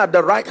sitting at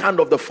the right hand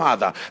of the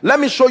Father.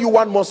 Let me show you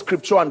one more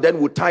scripture and then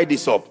we'll tie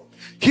this up.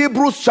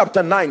 Hebrews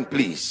chapter 9,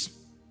 please.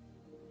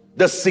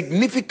 The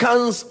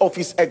significance of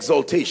his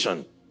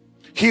exaltation.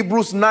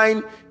 Hebrews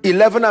 9,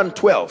 11 and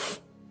 12.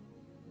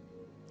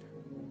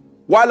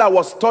 While I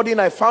was studying,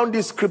 I found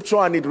this scripture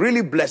and it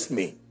really blessed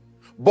me.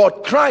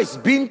 But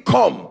Christ being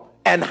come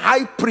and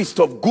high priest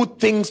of good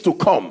things to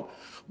come,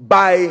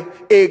 by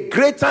a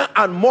greater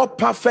and more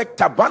perfect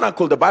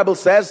tabernacle, the Bible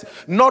says,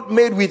 not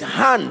made with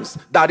hands,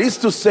 that is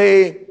to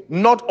say,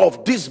 not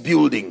of this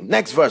building.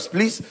 Next verse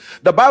please.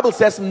 The Bible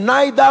says,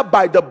 neither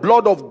by the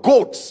blood of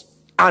goats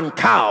and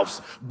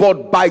calves,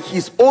 but by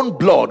his own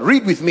blood.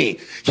 Read with me.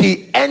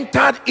 He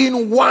entered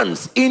in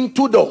once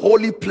into the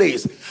holy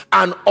place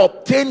and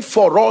obtained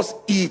for us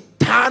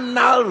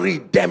eternal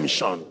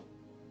redemption.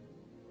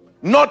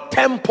 Not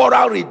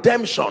temporal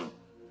redemption,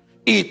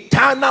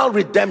 eternal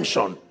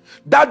redemption.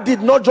 That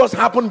did not just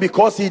happen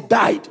because he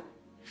died.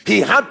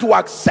 He had to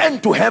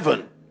ascend to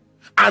heaven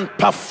and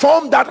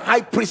perform that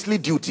high priestly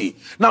duty.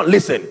 Now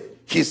listen,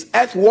 his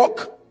earth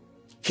walk,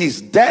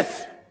 his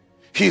death,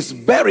 his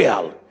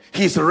burial,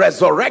 his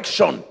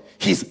resurrection,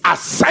 his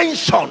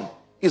ascension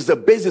is the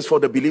basis for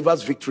the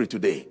believer's victory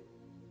today.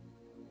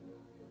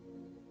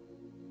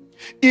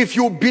 If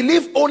you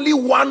believe only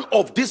one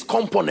of these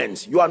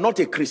components, you are not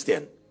a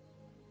Christian.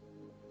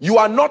 You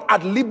are not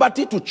at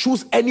liberty to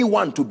choose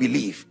anyone to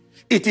believe.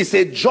 It is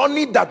a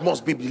journey that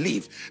must be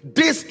believed.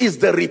 This is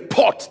the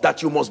report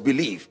that you must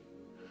believe,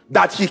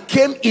 that he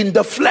came in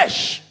the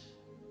flesh.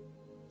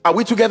 Are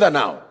we together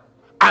now?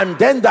 And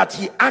then that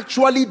he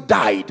actually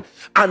died,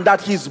 and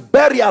that his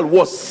burial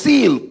was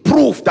sealed,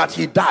 proof that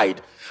he died,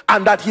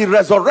 and that he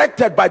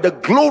resurrected by the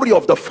glory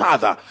of the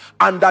Father,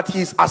 and that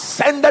he's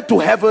ascended to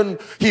heaven.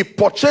 He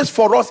purchased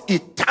for us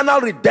eternal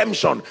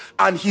redemption,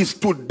 and he's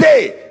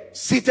today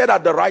seated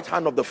at the right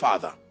hand of the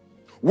Father.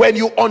 When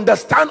you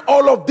understand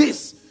all of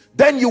this,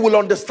 then you will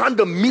understand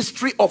the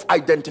mystery of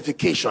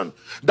identification.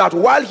 That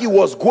while he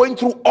was going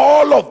through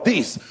all of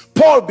this,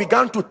 Paul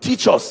began to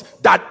teach us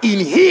that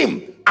in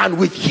him and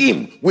with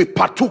him we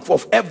partook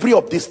of every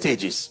of these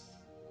stages.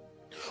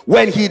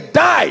 When he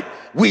died,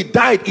 we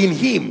died in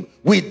him,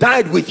 we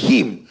died with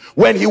him.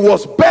 When he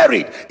was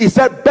buried, he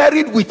said,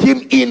 buried with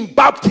him in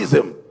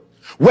baptism.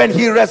 When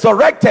he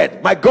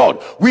resurrected, my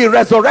God, we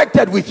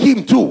resurrected with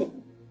him too.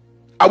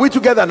 Are we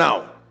together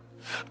now?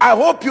 I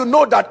hope you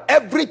know that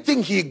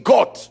everything he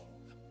got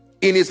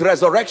in his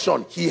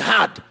resurrection, he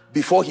had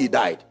before he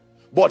died,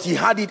 but he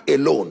had it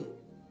alone.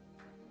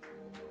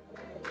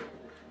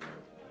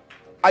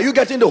 Are you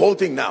getting the whole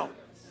thing now?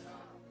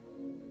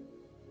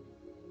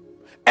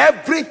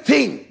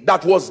 Everything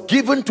that was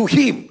given to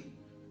him,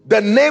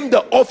 the name,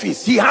 the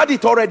office, he had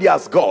it already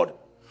as God,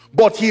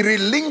 but he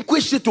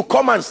relinquished it to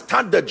come and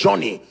start the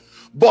journey.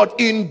 But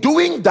in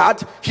doing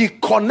that, he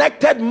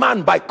connected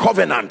man by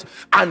covenant.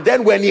 And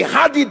then when he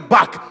had it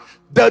back,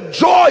 the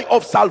joy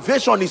of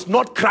salvation is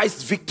not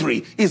Christ's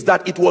victory, is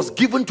that it was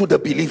given to the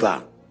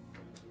believer.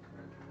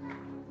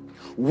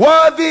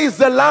 Worthy is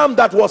the Lamb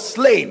that was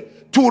slain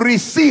to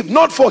receive,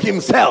 not for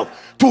himself,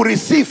 to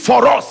receive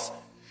for us.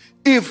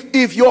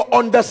 If your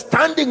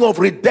understanding of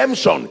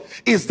redemption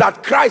is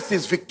that Christ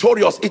is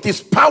victorious, it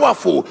is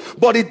powerful,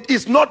 but it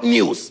is not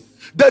news.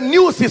 The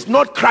news is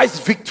not Christ's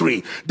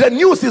victory. The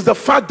news is the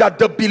fact that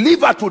the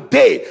believer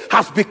today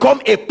has become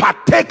a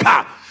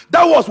partaker.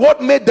 That was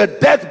what made the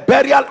death,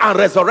 burial, and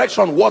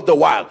resurrection worth the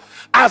while.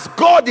 As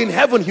God in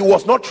heaven, he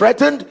was not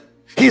threatened.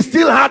 He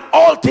still had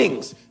all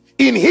things.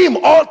 In him,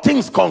 all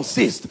things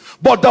consist.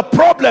 But the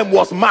problem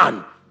was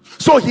man.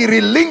 So he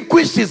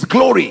relinquished his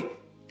glory.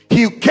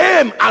 He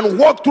came and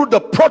walked through the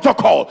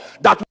protocol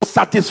that would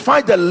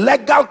satisfy the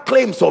legal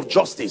claims of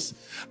justice.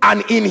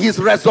 And in his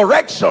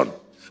resurrection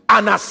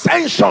and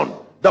ascension,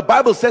 the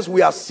Bible says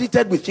we are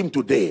seated with him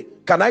today.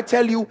 Can I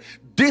tell you,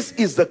 this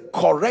is the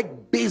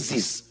correct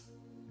basis,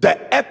 the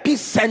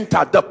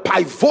epicenter, the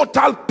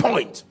pivotal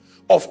point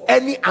of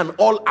any and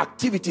all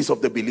activities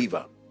of the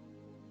believer.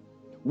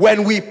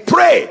 When we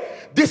pray,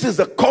 this is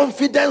the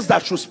confidence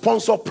that should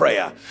sponsor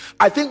prayer.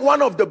 I think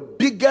one of the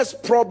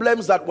biggest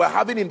problems that we're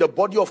having in the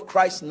body of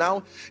Christ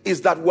now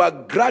is that we're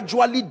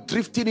gradually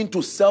drifting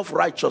into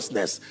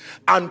self-righteousness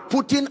and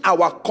putting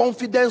our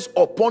confidence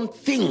upon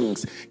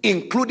things,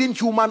 including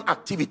human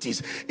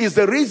activities. Is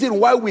the reason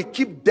why we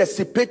keep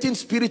dissipating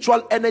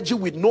spiritual energy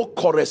with no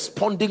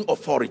corresponding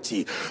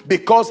authority.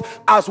 Because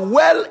as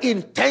well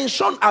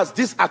intentioned as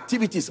these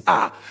activities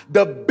are,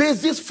 the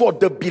basis for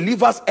the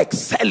believer's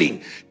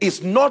excelling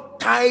is not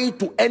tied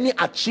to any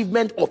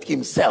achievement of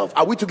himself.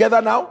 Are we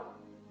together now?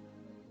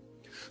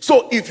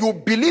 So if you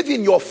believe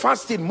in your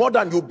fasting more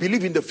than you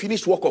believe in the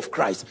finished work of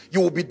Christ, you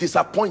will be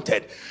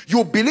disappointed.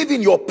 You believe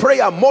in your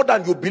prayer more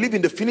than you believe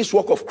in the finished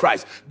work of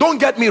Christ. Don't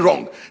get me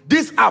wrong.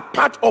 These are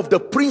part of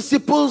the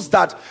principles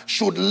that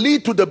should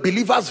lead to the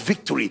believer's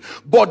victory.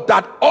 But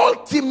that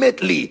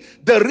ultimately,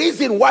 the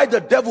reason why the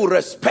devil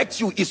respects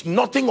you is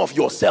nothing of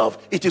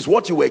yourself. It is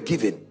what you were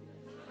given.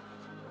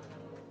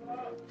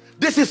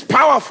 This is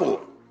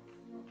powerful.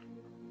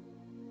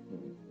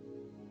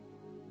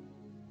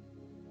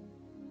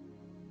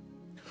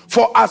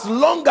 For as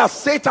long as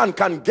Satan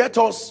can get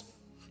us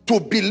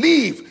to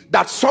believe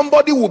that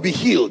somebody will be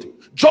healed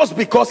just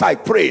because I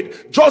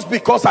prayed, just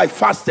because I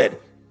fasted,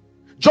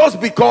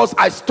 just because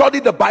I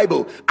studied the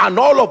Bible and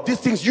all of these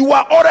things, you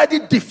are already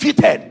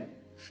defeated.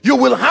 You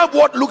will have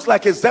what looks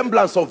like a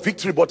semblance of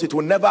victory, but it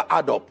will never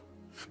add up.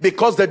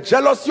 Because the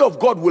jealousy of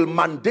God will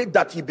mandate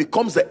that he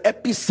becomes the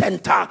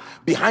epicenter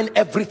behind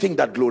everything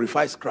that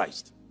glorifies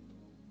Christ.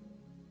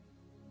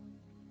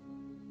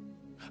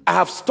 I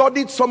have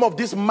studied some of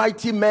these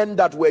mighty men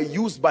that were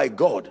used by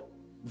God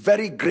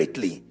very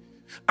greatly.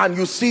 And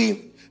you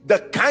see, the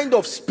kind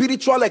of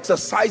spiritual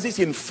exercises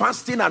in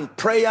fasting and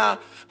prayer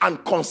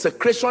and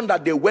consecration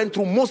that they went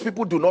through, most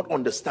people do not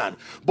understand.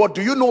 But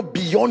do you know,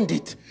 beyond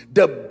it,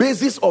 the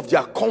basis of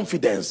their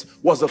confidence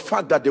was the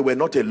fact that they were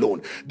not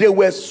alone. They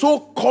were so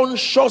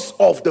conscious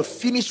of the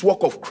finished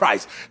work of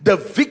Christ, the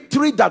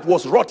victory that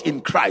was wrought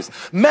in Christ.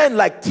 Men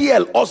like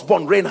T.L.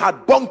 Osborne,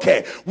 Reinhard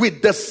Bonnke,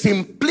 with the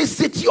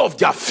simplicity of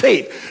their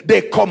faith,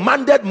 they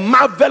commanded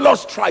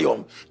marvelous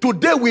triumph.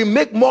 Today we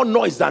make more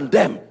noise than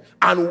them,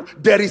 and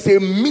there is a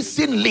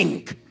missing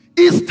link,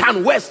 east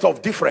and west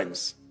of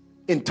difference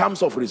in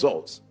terms of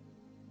results.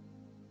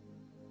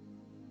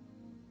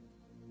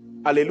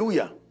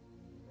 Hallelujah.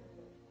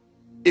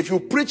 If you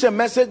preach a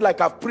message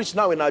like I've preached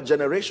now in our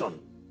generation,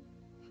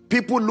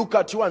 people look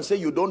at you and say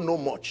you don't know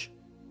much.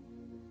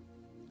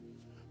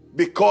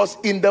 Because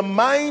in the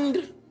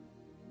mind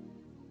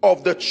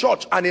of the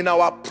church and in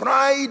our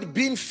pride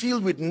being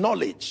filled with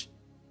knowledge,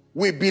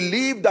 we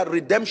believe that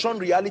redemption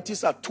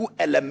realities are too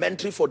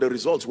elementary for the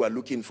results we are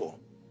looking for.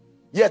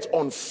 Yet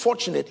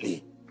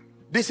unfortunately,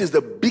 this is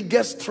the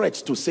biggest threat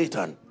to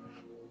Satan.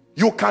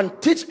 You can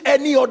teach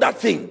any other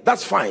thing,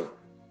 that's fine.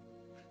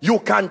 You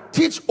can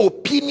teach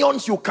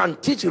opinions, you can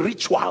teach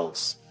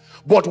rituals.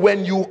 But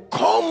when you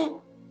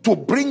come to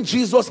bring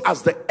Jesus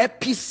as the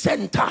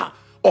epicenter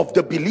of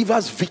the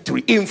believer's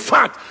victory, in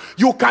fact,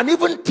 you can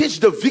even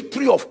teach the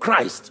victory of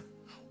Christ.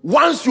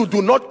 Once you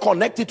do not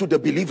connect it to the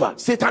believer,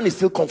 Satan is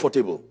still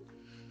comfortable.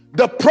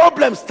 The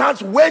problem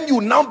starts when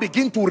you now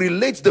begin to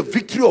relate the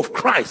victory of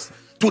Christ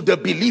to the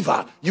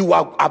believer. You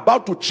are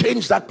about to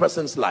change that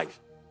person's life.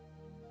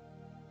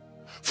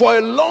 For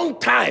a long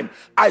time,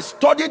 I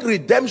studied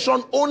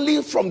redemption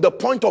only from the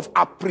point of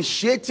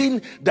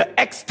appreciating the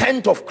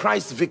extent of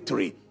Christ's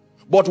victory.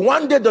 But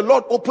one day the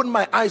Lord opened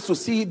my eyes to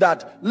see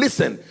that,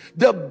 listen,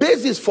 the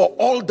basis for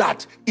all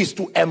that is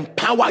to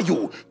empower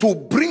you, to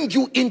bring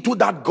you into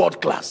that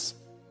God class.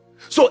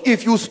 So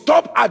if you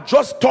stop at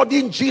just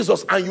studying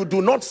Jesus and you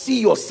do not see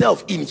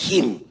yourself in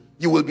him,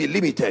 you will be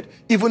limited,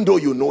 even though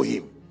you know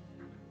him.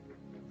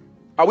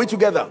 Are we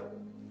together?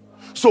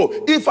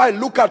 So if I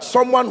look at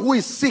someone who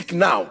is sick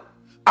now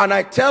and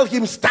I tell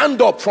him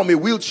stand up from a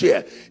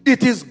wheelchair,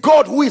 it is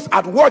God who is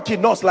at work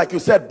in us, like you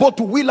said, both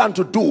to will and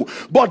to do.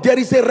 But there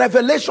is a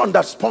revelation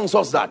that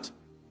sponsors that.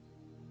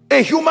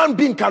 A human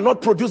being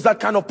cannot produce that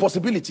kind of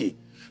possibility.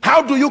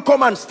 How do you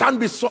come and stand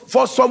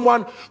before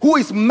someone who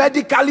is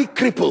medically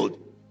crippled?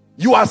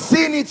 You are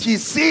seeing it,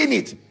 he's seeing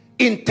it.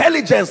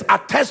 Intelligence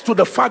attests to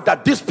the fact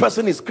that this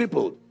person is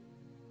crippled.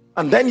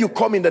 And then you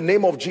come in the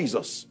name of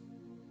Jesus.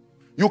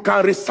 You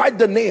can recite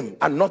the name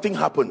and nothing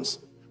happens,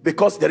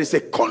 because there is a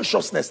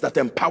consciousness that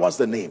empowers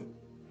the name.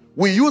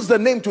 We use the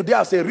name today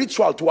as a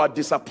ritual to our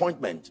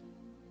disappointment.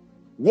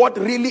 What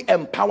really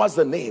empowers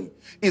the name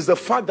is the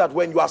fact that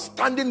when you are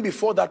standing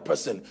before that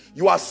person,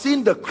 you are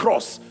seeing the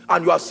cross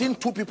and you are seeing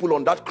two people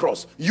on that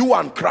cross, you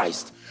and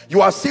Christ.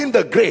 You are seeing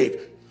the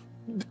grave.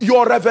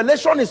 Your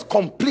revelation is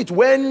complete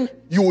when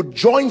you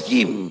join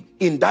him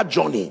in that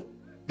journey.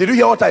 Did you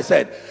hear what I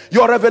said?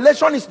 Your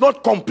revelation is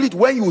not complete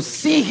when you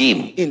see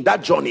him in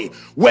that journey.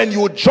 When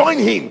you join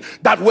him,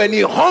 that when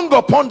he hung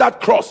upon that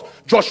cross,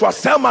 Joshua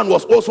Selman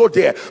was also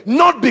there.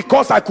 Not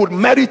because I could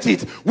merit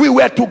it. We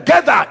were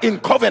together in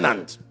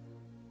covenant.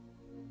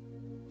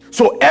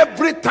 So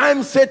every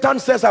time Satan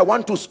says, I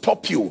want to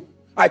stop you,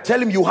 I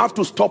tell him you have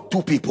to stop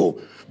two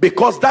people.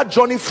 Because that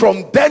journey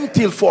from then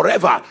till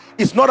forever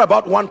is not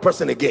about one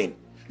person again.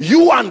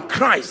 You and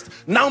Christ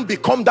now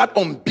become that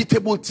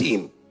unbeatable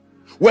team.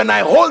 When I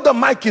hold the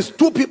mic, it's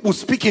two people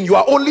speaking. You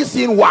are only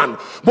seeing one,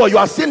 but you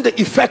are seeing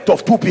the effect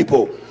of two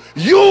people.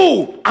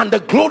 You and the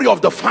glory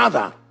of the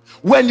Father.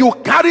 When you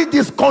carry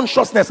this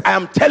consciousness, I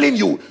am telling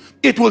you,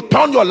 it will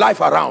turn your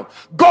life around.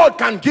 God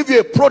can give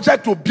you a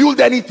project to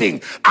build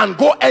anything and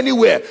go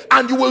anywhere,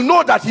 and you will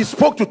know that he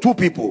spoke to two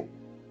people.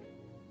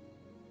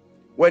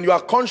 When you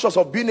are conscious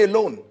of being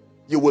alone,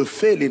 you will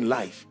fail in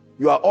life.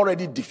 You are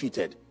already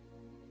defeated.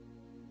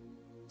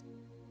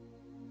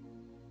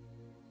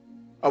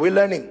 Are we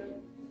learning?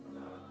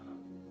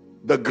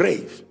 The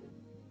grave.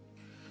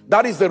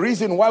 That is the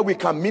reason why we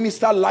can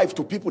minister life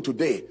to people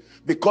today,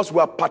 because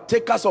we are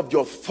partakers of the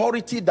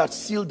authority that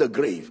sealed the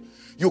grave.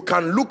 You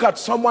can look at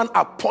someone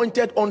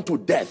appointed unto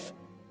death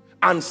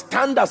and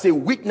stand as a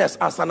witness,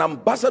 as an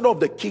ambassador of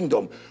the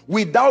kingdom,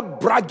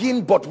 without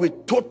bragging but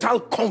with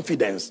total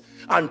confidence,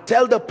 and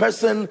tell the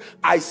person,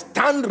 I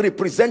stand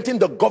representing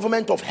the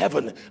government of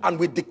heaven, and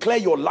we declare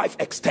your life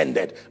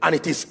extended, and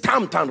it is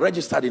stamped and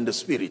registered in the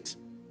spirit.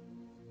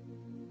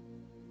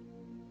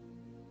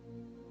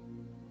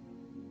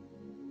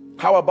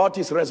 How about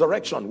his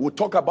resurrection? We'll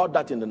talk about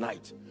that in the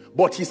night.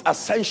 But his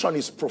ascension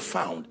is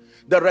profound.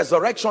 The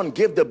resurrection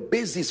gave the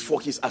basis for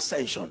his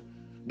ascension.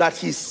 That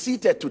he's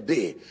seated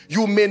today.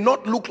 You may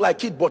not look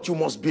like it, but you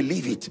must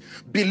believe it.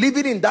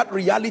 Believing in that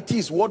reality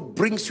is what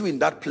brings you in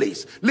that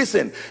place.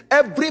 Listen,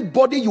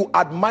 everybody you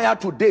admire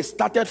today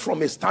started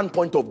from a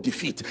standpoint of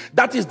defeat.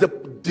 That is the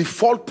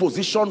default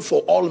position for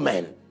all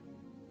men.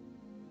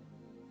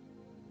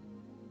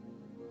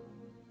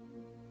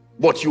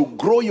 But you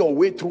grow your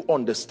way through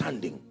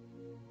understanding.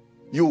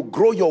 You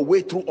grow your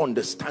way through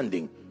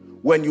understanding.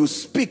 When you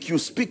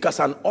speak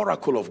as an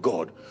oracle of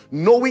God,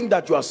 knowing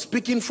that you are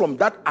speaking from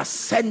that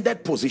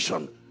ascended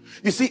position.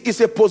 You see,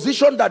 it's a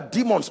position that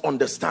demons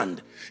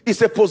understand.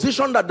 It's a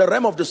position that the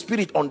realm of the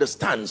spirit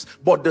understands,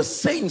 but the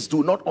saints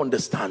do not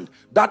understand.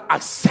 That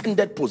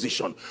ascended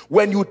position.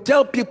 When you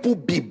tell people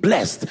be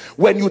blessed,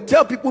 when you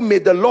tell people may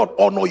the Lord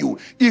honor you,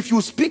 if you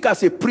speak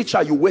as a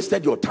preacher, you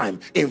wasted your time.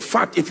 In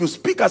fact, if you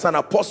speak as an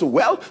apostle,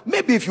 well,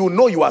 maybe if you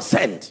know you are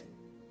sent,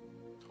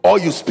 or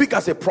you speak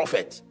as a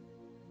prophet.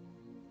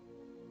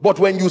 But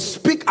when you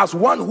speak as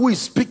one who is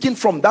speaking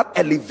from that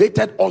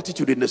elevated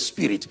altitude in the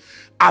spirit,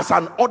 as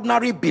an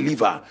ordinary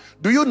believer,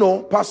 do you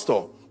know,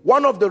 Pastor,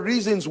 one of the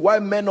reasons why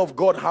men of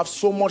God have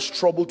so much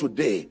trouble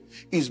today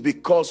is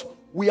because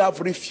we have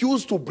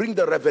refused to bring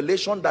the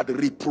revelation that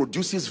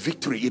reproduces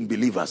victory in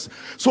believers.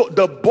 So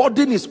the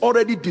burden is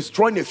already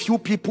destroying a few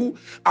people,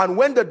 and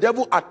when the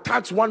devil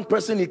attacks one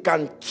person, he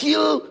can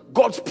kill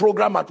God's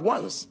program at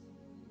once.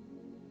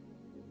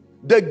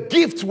 The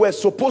gifts were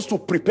supposed to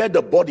prepare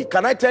the body.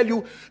 Can I tell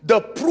you,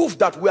 the proof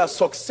that we are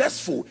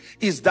successful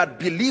is that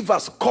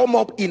believers come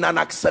up in an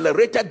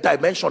accelerated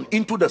dimension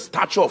into the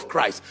stature of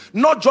Christ.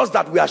 Not just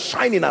that we are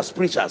shining as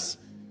preachers.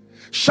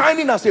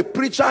 Shining as a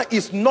preacher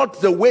is not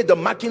the way the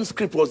marking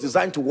script was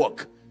designed to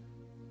work.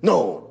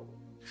 No.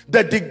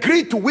 The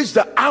degree to which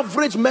the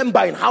average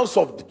member in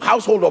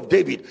household of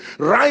David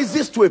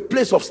rises to a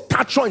place of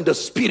stature in the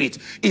spirit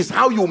is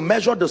how you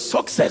measure the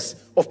success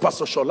of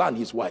Pastor Shola and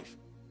his wife.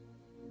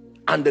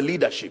 And the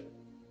leadership.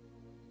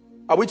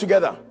 Are we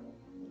together?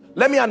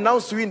 Let me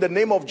announce to you in the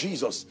name of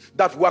Jesus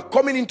that we are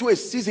coming into a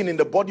season in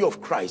the body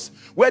of Christ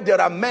where there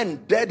are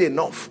men dead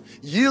enough,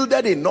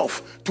 yielded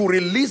enough to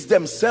release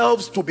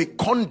themselves to be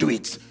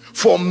conduits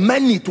for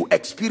many to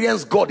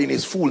experience God in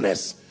his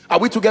fullness. Are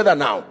we together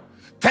now?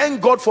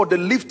 Thank God for the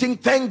lifting.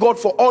 Thank God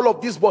for all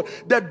of this. But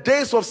the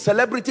days of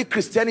celebrity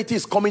Christianity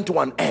is coming to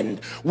an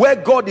end, where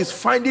God is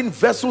finding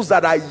vessels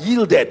that are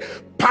yielded,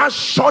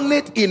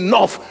 passionate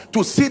enough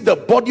to see the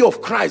body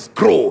of Christ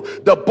grow,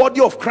 the body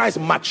of Christ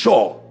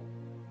mature.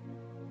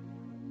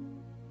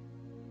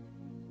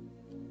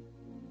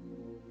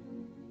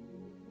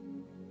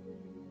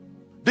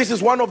 This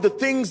is one of the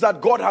things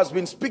that God has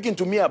been speaking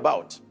to me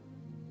about.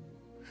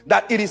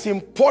 that it is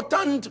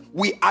important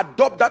we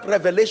adopt that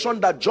revelation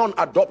that John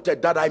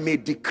adopted, that I may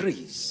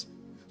decrease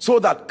so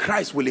that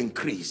Christ will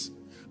increase.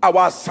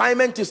 Our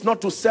assignment is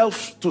not to sell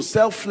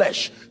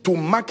flesh, to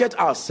market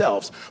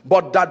ourselves,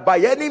 but that by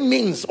any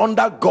means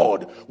under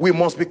God, we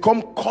must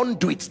become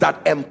conduits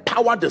that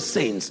empower the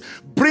saints,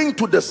 bring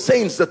to the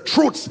saints the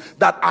truths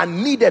that are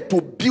needed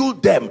to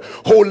build them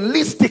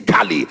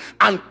holistically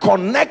and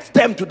connect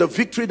them to the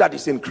victory that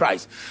is in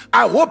Christ.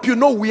 I hope you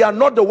know we are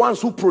not the ones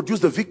who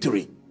produce the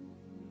victory.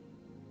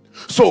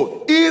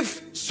 So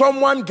if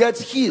someone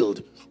gets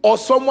healed or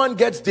someone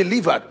gets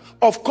delivered,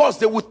 of course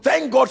they would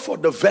thank God for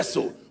the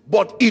vessel.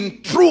 But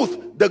in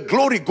truth, the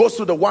glory goes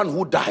to the one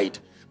who died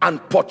and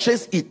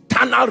purchased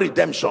eternal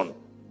redemption.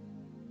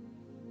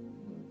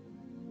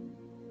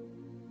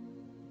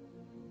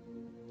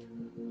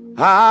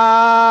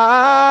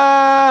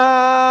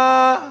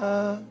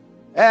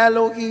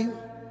 Elohim.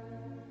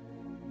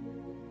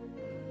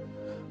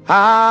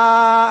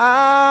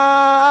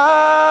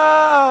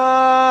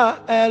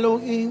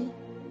 Elohim.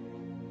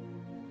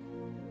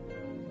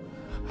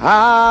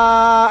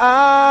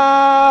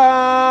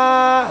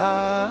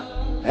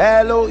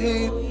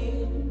 Elohim.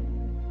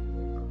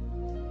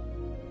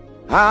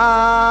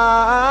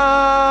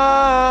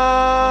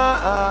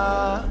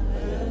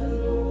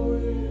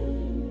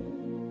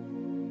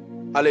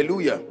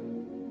 Hallelujah.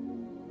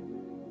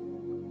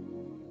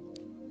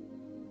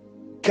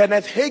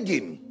 Kenneth E.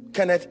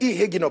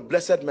 Hagin of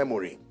blessed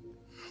memory,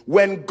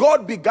 when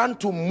God began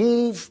to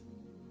move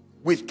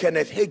with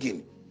Kenneth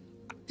Hagin,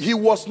 he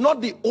was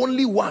not the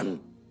only one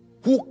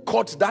who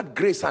caught that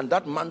grace and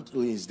that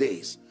mantle in his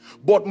days.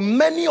 But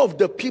many of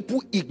the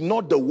people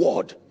ignored the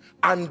word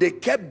and they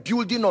kept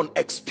building on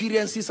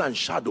experiences and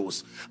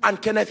shadows.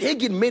 And Kenneth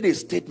Hagin made a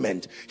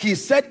statement. He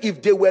said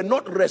if they were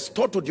not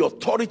restored to the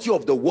authority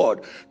of the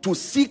word, to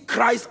see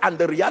Christ and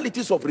the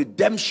realities of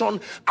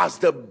redemption as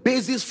the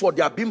basis for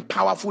their being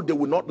powerful, they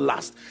will not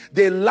last.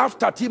 They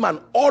laughed at him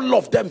and all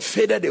of them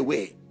faded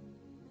away.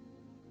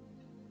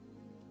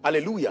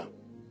 Hallelujah.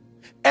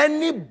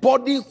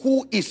 Anybody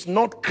who is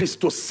not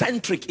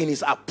Christocentric in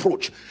his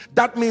approach,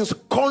 that means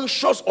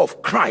conscious of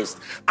Christ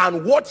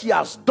and what he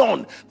has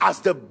done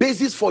as the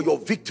basis for your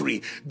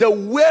victory, the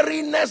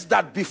weariness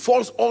that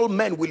befalls all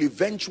men will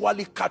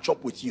eventually catch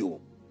up with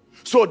you.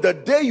 So the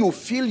day you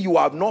feel you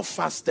have not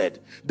fasted,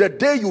 the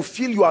day you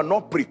feel you are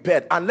not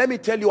prepared, and let me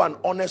tell you an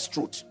honest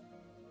truth,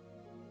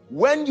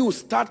 when you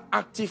start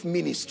active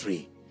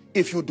ministry,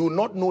 if you do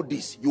not know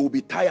this, you will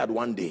be tired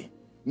one day.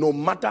 No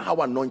matter how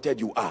anointed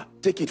you are,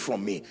 take it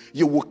from me,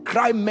 you will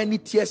cry many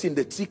tears in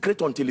the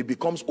secret until it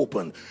becomes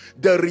open.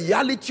 The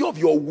reality of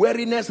your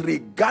weariness,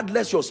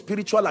 regardless your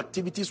spiritual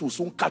activities, will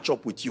soon catch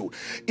up with you.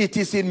 It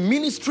is in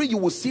ministry you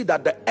will see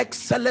that the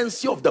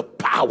excellency of the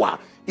power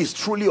is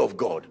truly of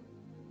God.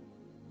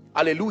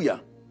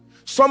 Hallelujah.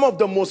 Some of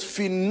the most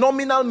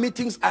phenomenal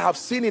meetings I have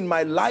seen in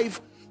my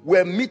life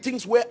were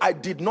meetings where I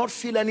did not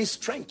feel any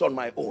strength on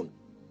my own.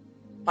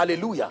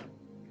 Hallelujah.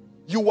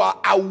 You are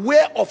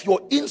aware of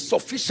your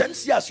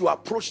insufficiency as you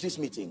approach these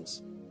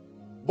meetings.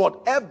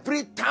 But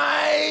every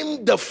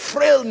time the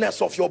frailness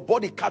of your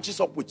body catches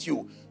up with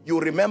you, you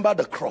remember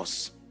the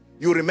cross.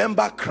 You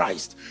remember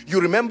Christ. You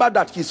remember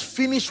that his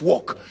finished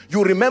work.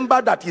 You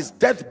remember that his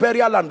death,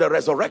 burial, and the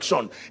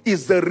resurrection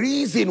is the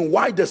reason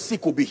why the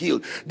sick will be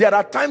healed. There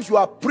are times you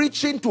are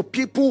preaching to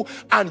people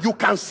and you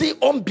can see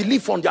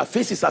unbelief on their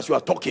faces as you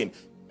are talking.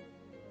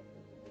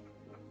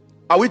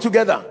 Are we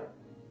together?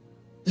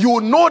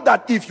 You know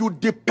that if you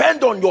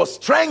depend on your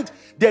strength,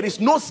 there is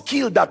no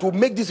skill that will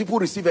make these people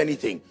receive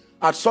anything.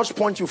 At such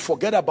point, you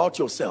forget about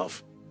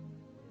yourself.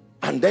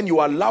 And then you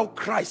allow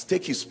Christ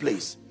take his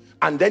place.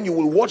 And then you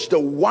will watch the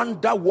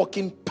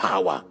wonder-working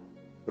power.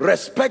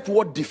 Respect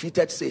what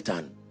defeated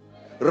Satan.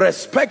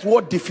 Respect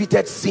what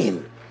defeated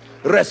sin.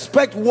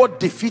 Respect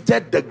what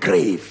defeated the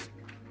grave.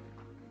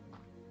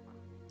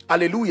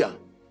 Hallelujah.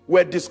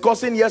 We're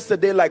discussing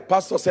yesterday, like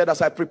Pastor said,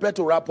 as I prepare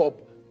to wrap up,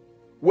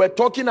 we're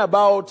talking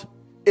about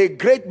a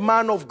great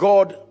man of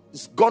God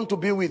is gone to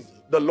be with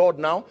the Lord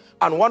now,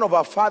 and one of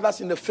our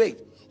fathers in the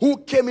faith who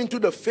came into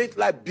the faith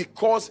life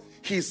because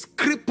his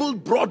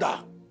crippled brother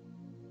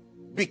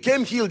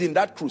became healed in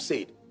that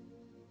crusade.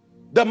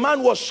 The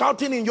man was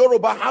shouting in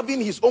Yoruba,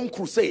 having his own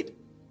crusade,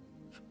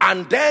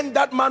 and then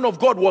that man of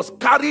God was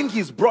carrying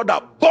his brother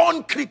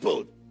born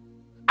crippled,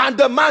 and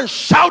the man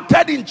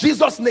shouted in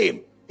Jesus'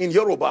 name in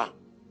Yoruba.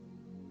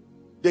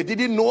 They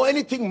didn't know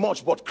anything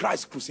much but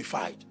Christ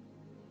crucified.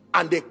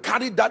 And they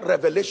carried that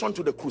revelation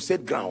to the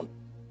crusade ground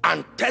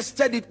and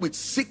tested it with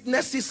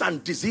sicknesses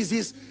and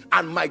diseases,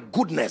 and my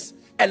goodness,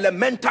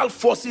 elemental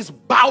forces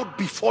bowed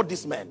before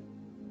this man.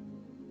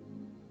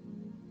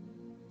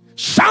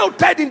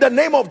 Shouted in the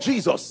name of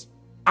Jesus,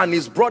 and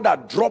his brother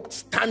dropped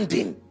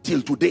standing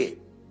till today.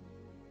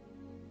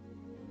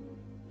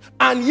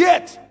 And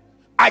yet,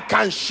 I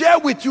can share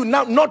with you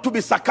now, not to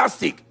be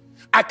sarcastic,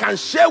 I can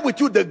share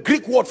with you the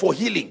Greek word for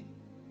healing,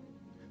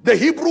 the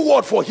Hebrew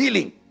word for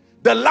healing,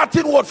 the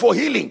Latin word for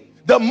healing,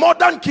 the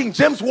modern King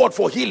James word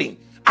for healing.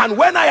 And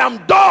when I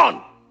am done,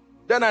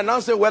 Then I now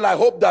say, well, I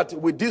hope that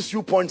with these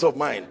few points of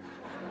mine,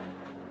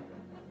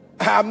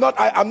 I'm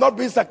not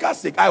being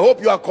sarcastic. I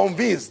hope you are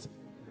convinced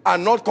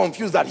and not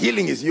confused that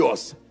healing is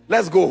yours.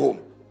 Let's go home.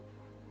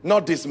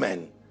 Not this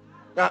man.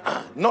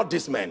 Not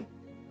this man.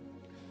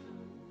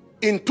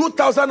 In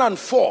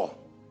 2004,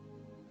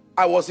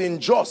 I was in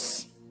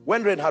Jos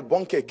when Reinhard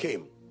Bonnke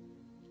came.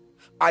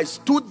 I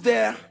stood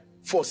there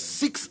for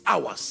 6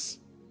 hours.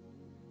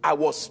 I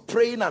was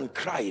praying and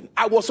crying.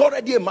 I was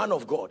already a man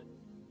of God.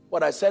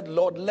 But I said,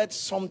 Lord, let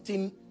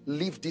something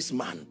leave this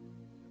man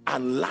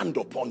and land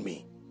upon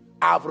me.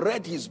 I've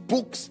read his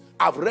books.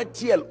 I've read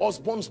T.L.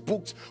 Osborne's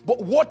books.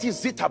 But what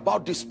is it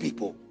about these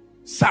people?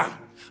 Sir,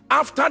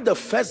 after the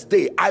first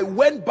day, I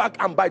went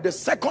back, and by the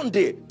second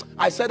day,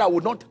 I said I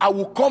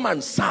will come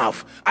and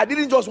serve. I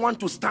didn't just want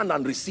to stand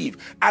and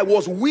receive. I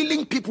was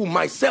wheeling people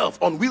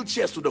myself on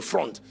wheelchairs to the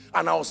front,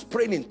 and I was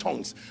praying in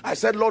tongues. I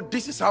said, Lord,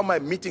 this is how my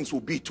meetings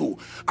will be too.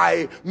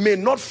 I may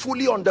not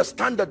fully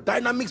understand the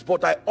dynamics,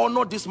 but I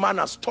honor this man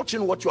as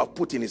touching what you have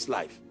put in his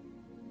life.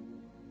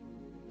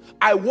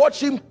 I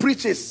watch him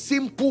preach a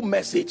simple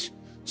message,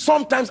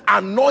 sometimes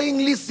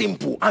annoyingly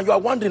simple, and you are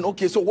wondering,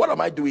 okay, so what am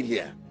I doing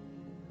here?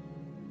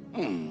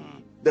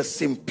 The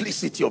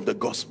simplicity of the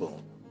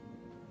gospel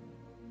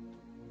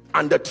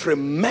and the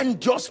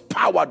tremendous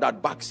power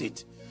that backs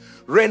it.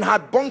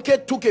 Reinhard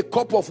Bonnke took a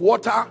cup of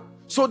water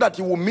so that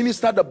he will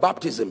minister the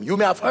baptism. You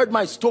may have heard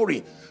my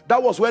story.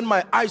 That was when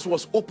my eyes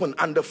was open,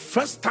 and the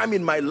first time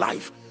in my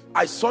life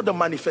I saw the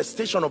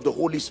manifestation of the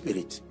Holy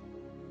Spirit.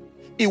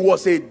 It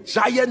was a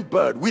giant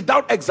bird,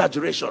 without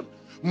exaggeration,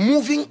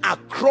 moving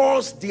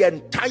across the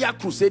entire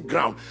crusade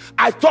ground.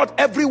 I thought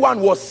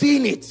everyone was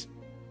seeing it,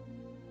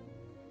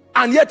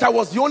 and yet I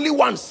was the only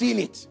one seeing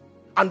it.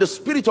 And the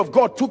Spirit of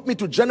God took me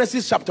to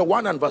Genesis chapter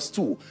 1 and verse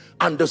 2,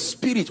 and the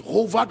Spirit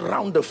hovered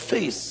around the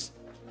face,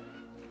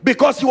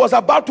 because he was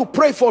about to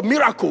pray for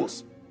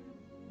miracles.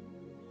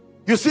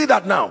 You see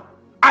that now?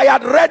 I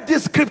had read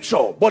this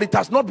scripture, but it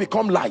has not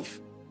become life.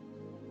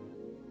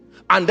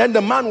 And then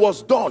the man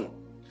was done,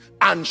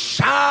 and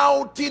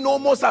shouting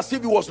almost as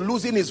if he was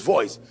losing his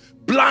voice,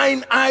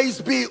 blind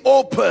eyes be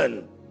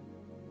open,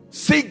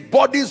 sick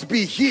bodies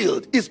be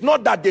healed. It's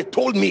not that they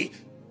told me.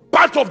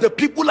 Part of the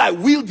people I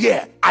wheeled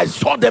there, I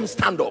saw them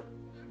stand up.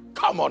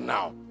 Come on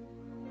now.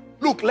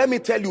 Look, let me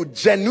tell you,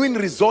 genuine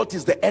result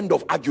is the end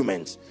of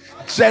arguments.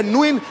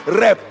 Genuine,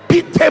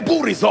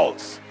 repeatable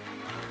results.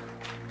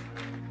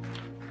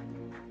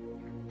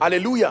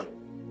 Hallelujah.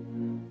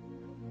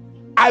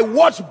 I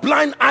watched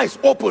blind eyes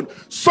open.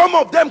 Some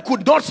of them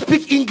could not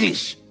speak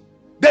English.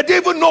 They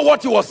didn't even know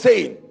what he was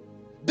saying.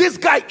 This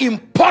guy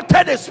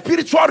imported a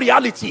spiritual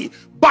reality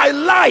by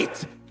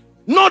light,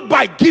 not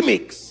by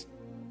gimmicks.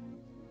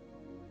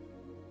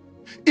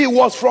 It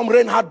was from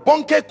Reinhard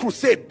Bonnke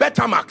crusade,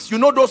 Betamax. You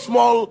know those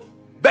small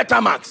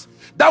Betamax?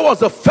 That was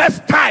the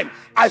first time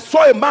I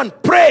saw a man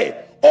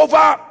pray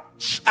over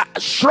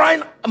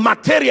shrine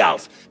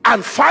materials,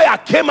 and fire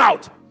came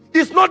out.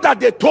 It's not that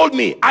they told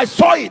me. I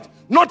saw it,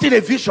 not in a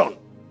vision.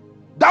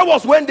 That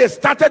was when they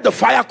started the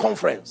fire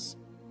conference.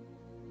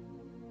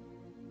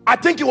 I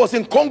think it was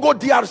in Congo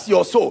DRC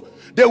or so.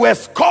 There were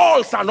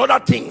skulls and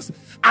other things,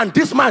 and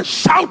this man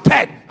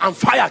shouted and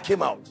fire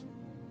came out.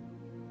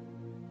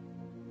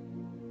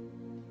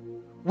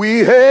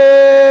 We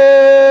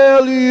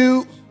hail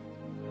you,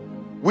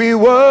 we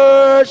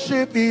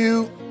worship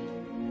you,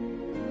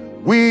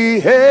 we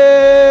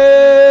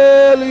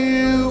hail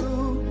you,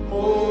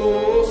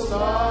 Most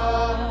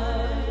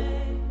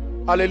High.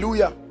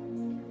 Hallelujah.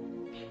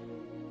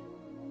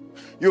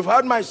 You've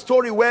heard my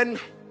story when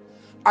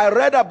I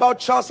read about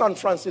Charles and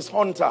Francis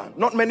Hunter.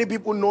 Not many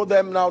people know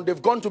them now.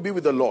 They've gone to be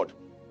with the Lord.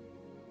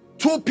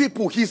 Two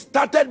people, he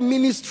started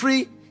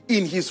ministry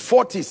in his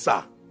 40s,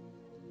 sir.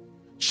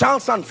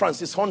 Charles and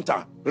Francis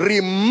Hunter,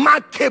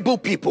 remarkable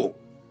people,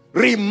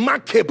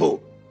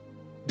 remarkable.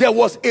 There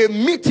was a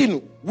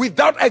meeting,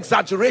 without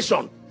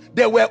exaggeration,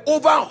 there were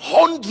over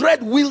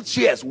 100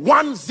 wheelchairs,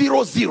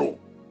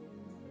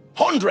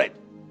 100.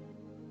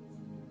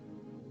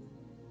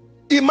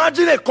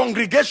 Imagine a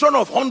congregation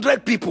of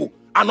 100 people,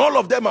 and all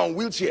of them are on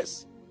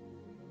wheelchairs.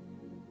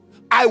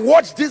 I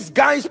watched these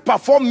guys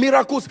perform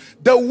miracles.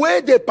 The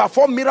way they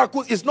perform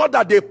miracles is not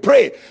that they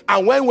pray,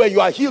 and when you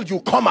are healed,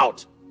 you come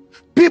out.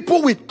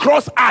 People with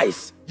crossed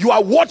eyes, you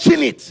are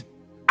watching it,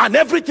 and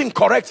everything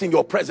corrects in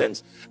your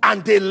presence,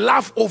 and they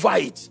laugh over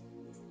it.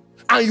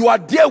 And you are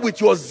there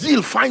with your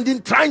zeal, trying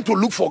to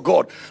look for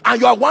God, and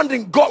you are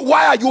wondering, God,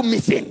 why are you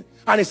missing?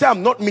 And he said,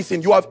 I'm not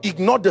missing. You have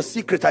ignored the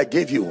secret I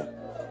gave you.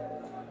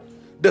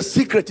 The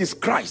secret is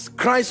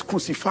Christ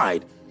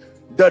crucified.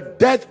 The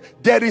death,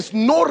 there is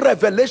no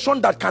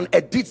revelation that can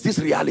edit this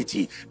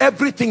reality.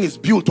 Everything is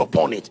built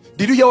upon it.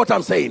 Did you hear what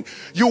I'm saying?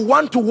 You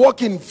want to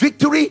walk in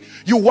victory,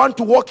 you want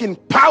to walk in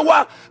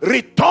power,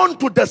 return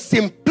to the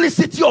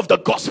simplicity of the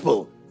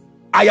gospel.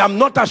 I am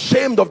not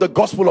ashamed of the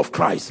gospel of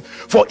Christ,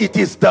 for it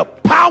is the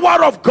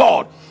power of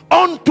God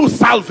unto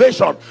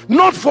salvation,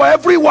 not for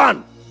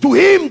everyone, to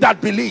him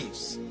that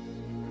believes.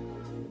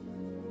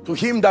 To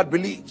him that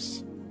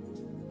believes.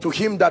 To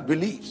him that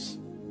believes.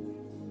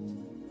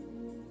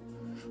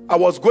 I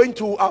was going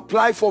to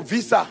apply for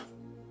visa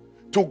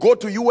to go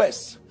to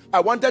US. I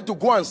wanted to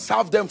go and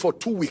serve them for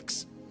 2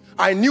 weeks.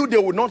 I knew they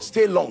would not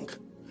stay long.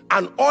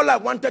 And all I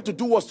wanted to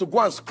do was to go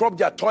and scrub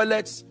their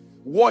toilets,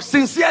 wash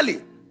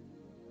sincerely.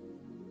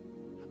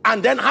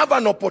 And then have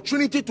an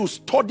opportunity to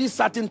study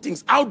certain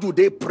things. How do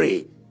they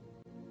pray?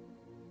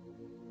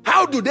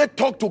 How do they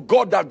talk to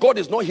God that God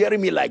is not hearing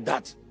me like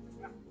that?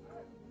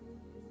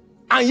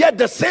 And yet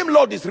the same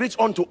Lord is rich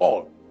unto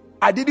all.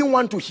 I didn't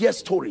want to hear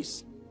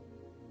stories.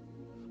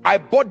 I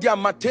bought their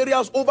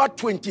materials, over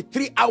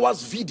 23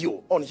 hours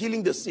video on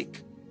healing the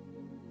sick.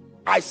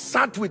 I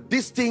sat with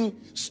this thing,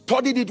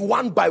 studied it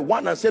one by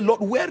one and said,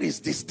 Lord, where is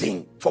this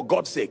thing, for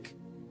God's sake?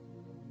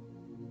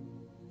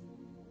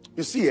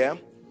 You see,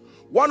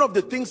 one of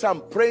the things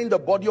I'm praying the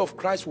body of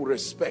Christ will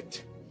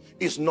respect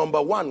is,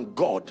 number one,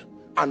 God,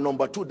 and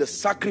number two, the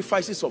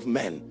sacrifices of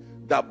men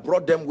that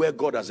brought them where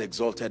God has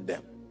exalted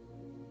them.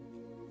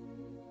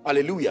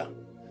 Hallelujah.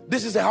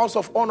 This is a house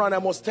of honor, and I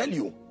must tell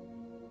you,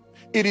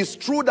 it is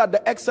true that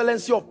the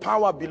excellency of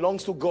power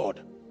belongs to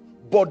God,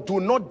 but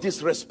do not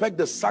disrespect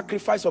the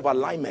sacrifice of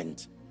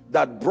alignment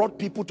that brought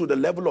people to the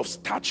level of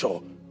stature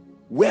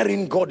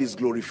wherein God is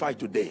glorified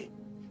today.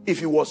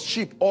 If it was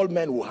cheap, all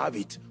men will have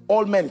it.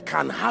 All men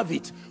can have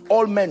it.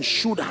 All men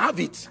should have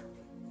it.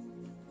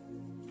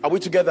 Are we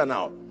together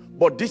now?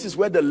 But this is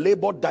where the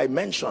labor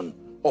dimension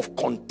of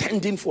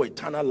contending for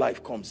eternal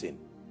life comes in.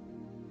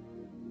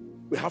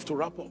 We have to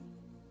wrap up.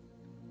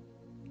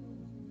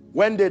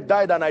 When they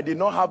died and I did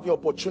not have the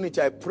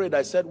opportunity, I prayed.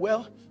 I said,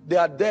 well, they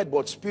are dead,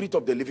 but Spirit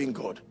of the living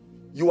God,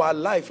 you are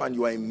alive and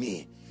you are in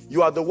me.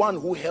 You are the one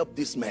who helped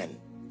this man.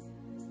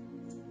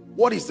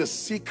 What is the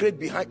secret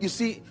behind? You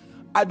see,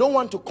 I don't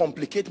want to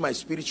complicate my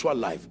spiritual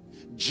life.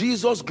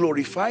 Jesus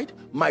glorified,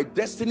 my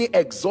destiny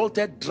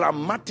exalted,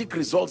 dramatic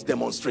results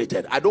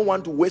demonstrated. I don't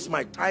want to waste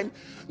my time.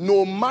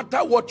 No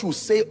matter what you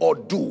say or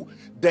do,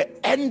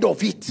 the end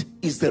of it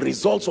is the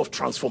results of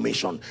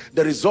transformation,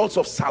 the results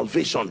of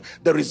salvation,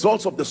 the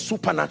results of the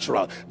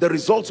supernatural, the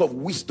results of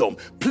wisdom.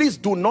 Please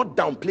do not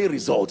downplay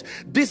results.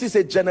 This is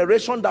a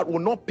generation that will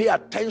not pay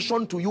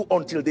attention to you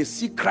until they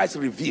see Christ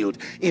revealed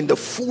in the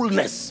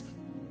fullness.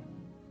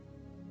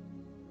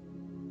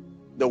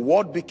 The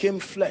word became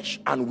flesh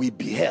and we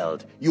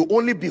beheld. You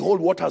only behold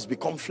what has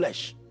become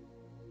flesh.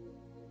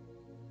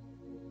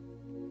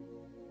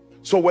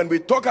 So when we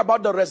talk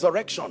about the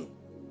resurrection,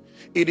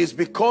 it is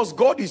because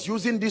God is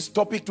using this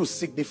topic to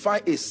signify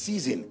a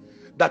season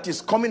that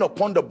is coming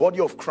upon the body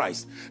of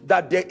Christ,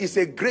 that there is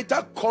a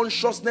greater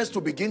consciousness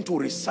to begin to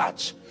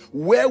research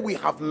where we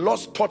have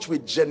lost touch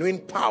with genuine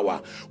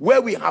power,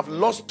 where we have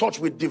lost touch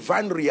with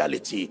divine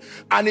reality.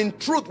 And in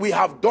truth, we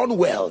have done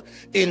well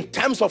in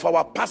terms of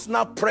our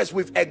personal press.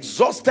 We've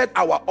exhausted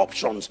our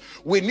options.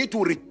 We need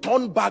to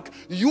return back.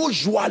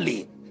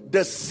 Usually,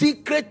 the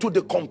secret to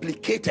the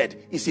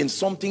complicated is in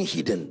something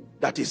hidden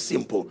that is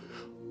simple.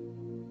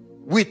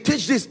 We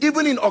teach this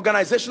even in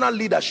organizational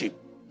leadership.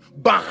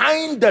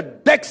 Behind the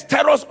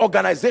dexterous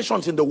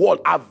organizations in the world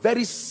are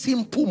very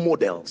simple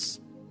models.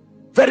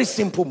 Very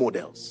simple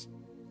models.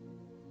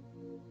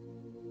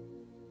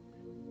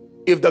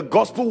 If the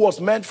gospel was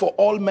meant for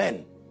all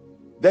men,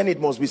 then it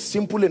must be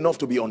simple enough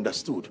to be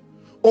understood.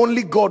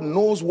 Only God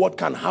knows what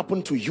can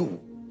happen to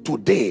you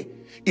today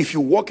if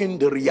you walk in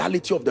the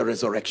reality of the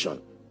resurrection.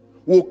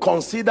 We'll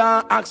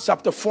consider Acts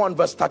chapter 4 and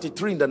verse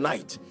 33 in the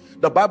night.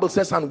 The Bible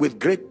says, and with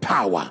great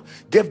power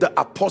gave the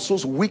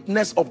apostles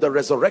witness of the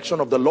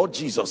resurrection of the Lord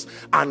Jesus,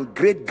 and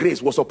great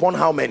grace was upon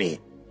how many?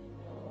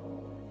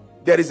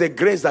 There is a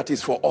grace that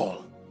is for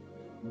all.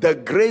 The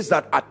grace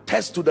that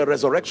attests to the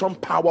resurrection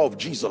power of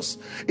Jesus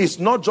is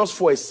not just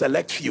for a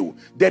select few.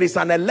 There is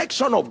an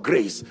election of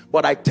grace,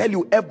 but I tell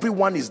you,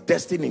 everyone is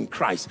destined in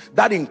Christ.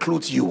 That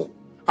includes you.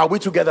 Are we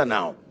together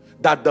now?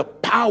 That the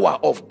power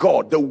of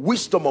God, the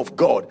wisdom of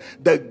God,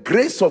 the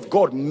grace of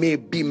God may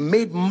be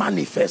made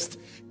manifest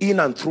in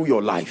and through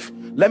your life.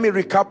 Let me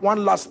recap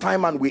one last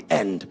time and we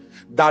end.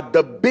 That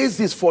the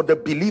basis for the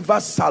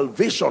believer's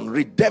salvation,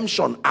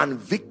 redemption, and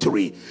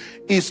victory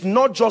is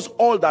not just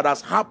all that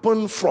has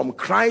happened from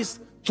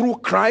Christ, through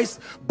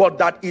Christ, but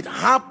that it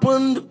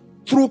happened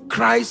through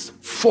Christ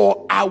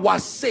for our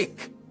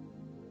sake.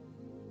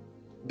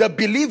 The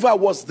believer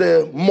was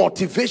the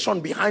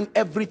motivation behind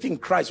everything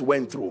Christ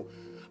went through.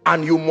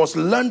 And you must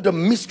learn the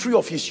mystery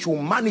of his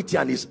humanity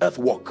and his earth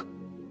work.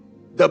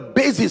 The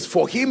basis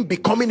for him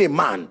becoming a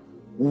man,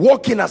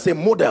 walking as a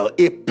model,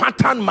 a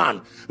pattern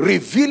man,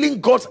 revealing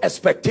God's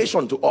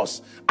expectation to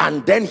us.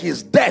 And then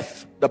his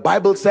death, the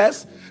Bible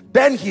says,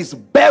 then his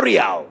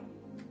burial,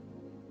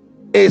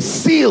 a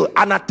seal,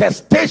 an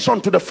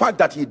attestation to the fact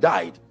that he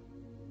died.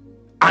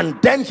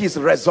 And then his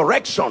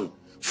resurrection,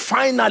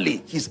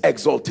 finally his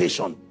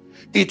exaltation.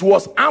 It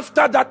was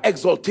after that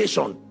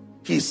exaltation,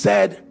 he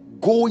said,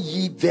 go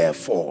ye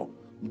therefore,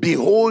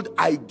 behold,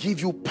 I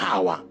give you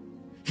power.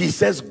 He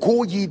says,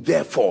 go ye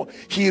therefore.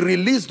 He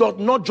released us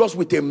not just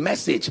with a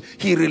message,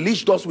 he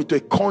released us with a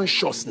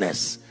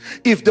consciousness.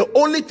 If the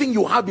only thing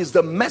you have is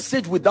the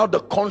message without the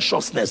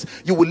consciousness,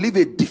 you will live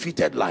a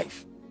defeated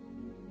life.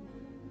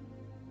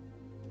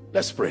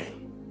 Let's pray.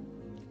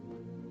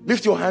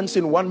 Lift your hands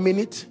in 1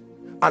 minute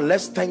and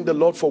let's thank the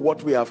Lord for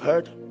what we have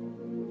heard,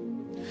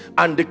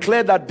 and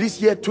declare that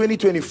this year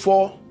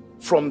 2024,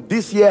 from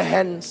this year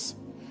hence,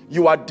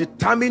 you are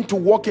determined to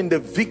walk in the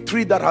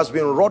victory that has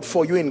been wrought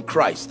for you in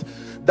Christ,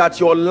 that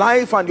your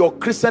life and your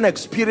Christian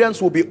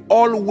experience will be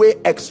always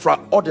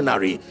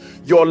extraordinary.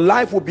 Your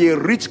life will be a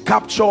rich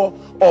capture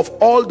of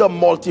all the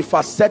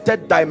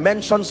multifaceted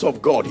dimensions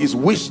of God, his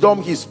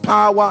wisdom, his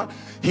power,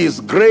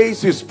 his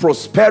grace, his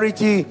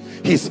prosperity,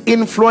 his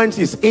influence,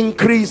 his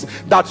increase,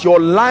 that your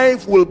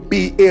life will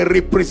be a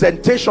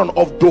representation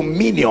of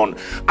dominion.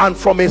 And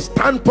from a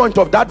standpoint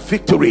of that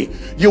victory,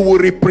 you will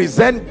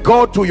represent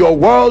God to your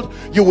world,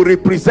 you will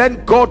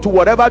represent God to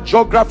whatever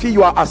geography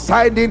you are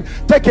assigned in.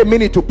 Take a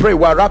minute to pray.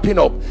 We're wrapping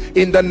up.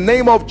 In the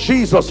name of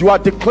Jesus, you are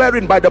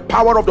declaring by the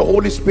power of the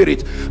Holy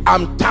Spirit,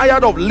 I'm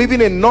tired of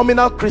living a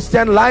nominal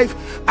Christian life.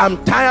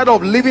 I'm tired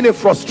of living a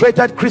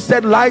frustrated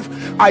Christian life.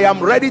 I am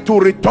ready to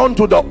return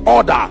to the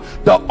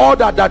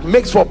order that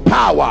makes for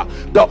power,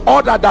 the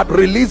order that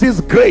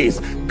releases grace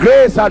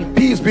and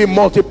peace be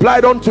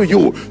multiplied unto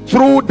you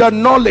through the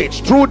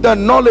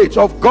knowledge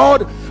of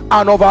God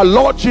and of our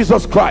Lord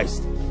Jesus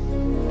Christ.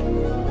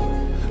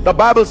 The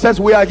Bible says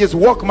we are his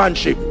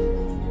workmanship,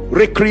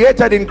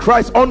 recreated in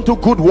Christ unto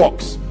good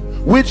works,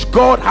 which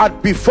God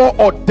had before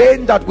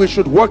ordained that we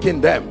should work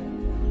in them.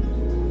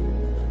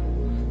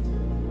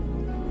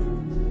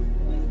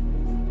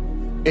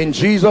 In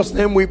Jesus'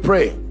 name we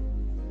pray.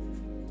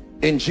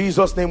 In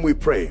Jesus' name we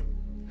pray.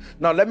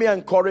 Now let me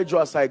encourage you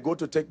as I go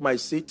to take my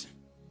seat.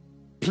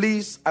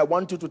 Please, I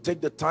want you to take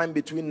the time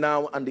between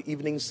now and the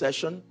evening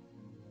session.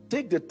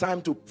 Take the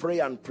time to pray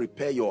and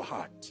prepare your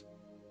heart.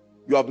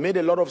 You have made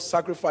a lot of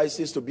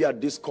sacrifices to be at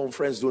this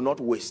conference. Do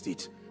not waste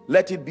it.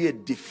 Let it be a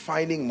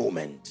defining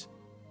moment.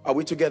 Are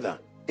we together?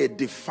 A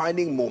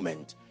defining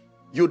moment.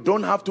 You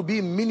don't have to be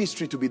in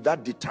ministry to be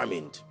that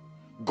determined.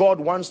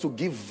 God wants to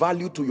give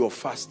value to your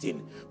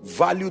fasting,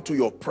 value to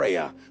your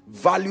prayer,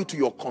 value to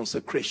your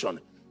consecration.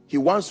 He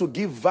wants to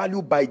give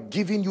value by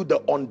giving you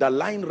the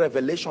underlying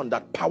revelation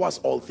that powers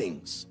all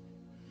things.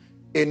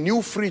 A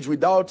new fridge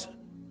without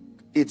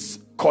its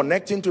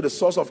connecting to the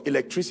source of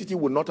electricity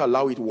will not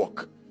allow it to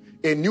work.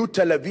 A new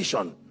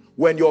television,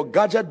 when your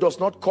gadget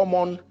does not come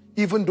on,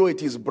 even though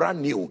it is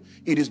brand new,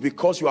 it is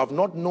because you have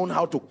not known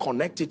how to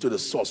connect it to the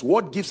source.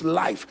 What gives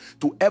life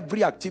to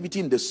every activity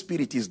in the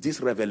spirit is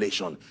this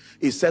revelation.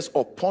 It says,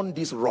 upon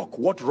this rock.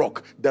 What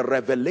rock? The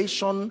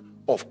revelation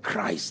of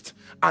Christ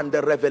and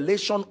the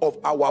revelation of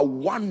our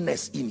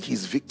oneness in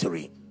his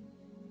victory.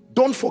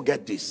 Don't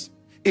forget this.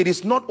 It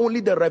is not only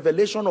the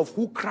revelation of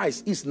who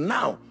Christ is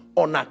now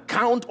on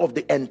account of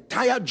the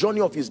entire journey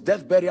of his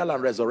death, burial,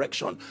 and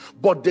resurrection,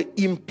 but the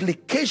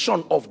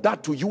implication of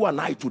that to you and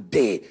I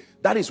today.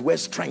 That is where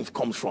strength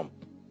comes from.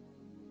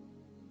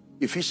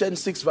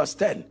 Ephesians 6 verse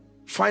 10.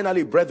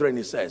 Finally, brethren,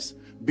 he says,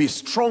 be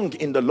strong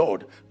in the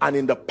Lord and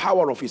in the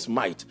power of his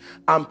might.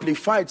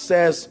 Amplified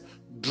says,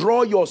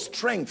 draw your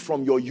strength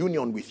from your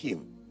union with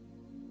him.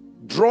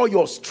 Draw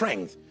your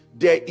strength.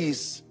 There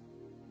is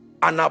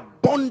an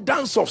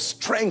abundance of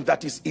strength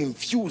that is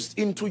infused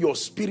into your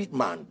spirit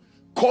man,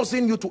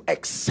 causing you to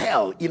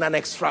excel in an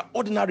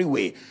extraordinary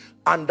way.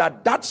 And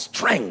that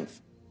strength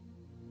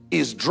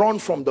is drawn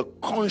from the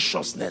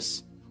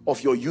consciousness of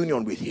your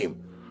union with him.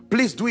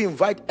 Please do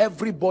invite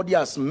everybody,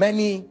 as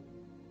many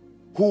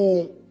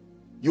who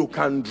you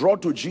can draw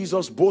to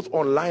Jesus, both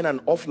online and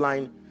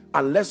offline,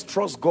 and let's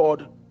trust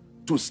God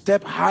to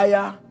step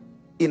higher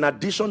in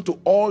addition to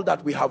all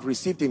that we have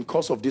received in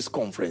course of this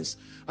conference.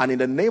 And in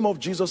the name of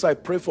Jesus, I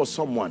pray for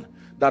someone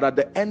that at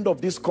the end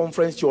of this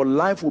conference, your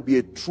life will be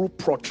a true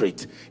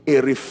portrait,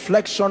 a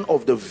reflection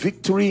of the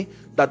victory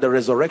that the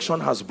resurrection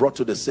has brought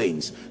to the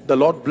saints. The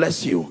Lord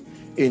bless you.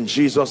 In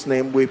Jesus'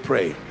 name we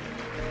pray.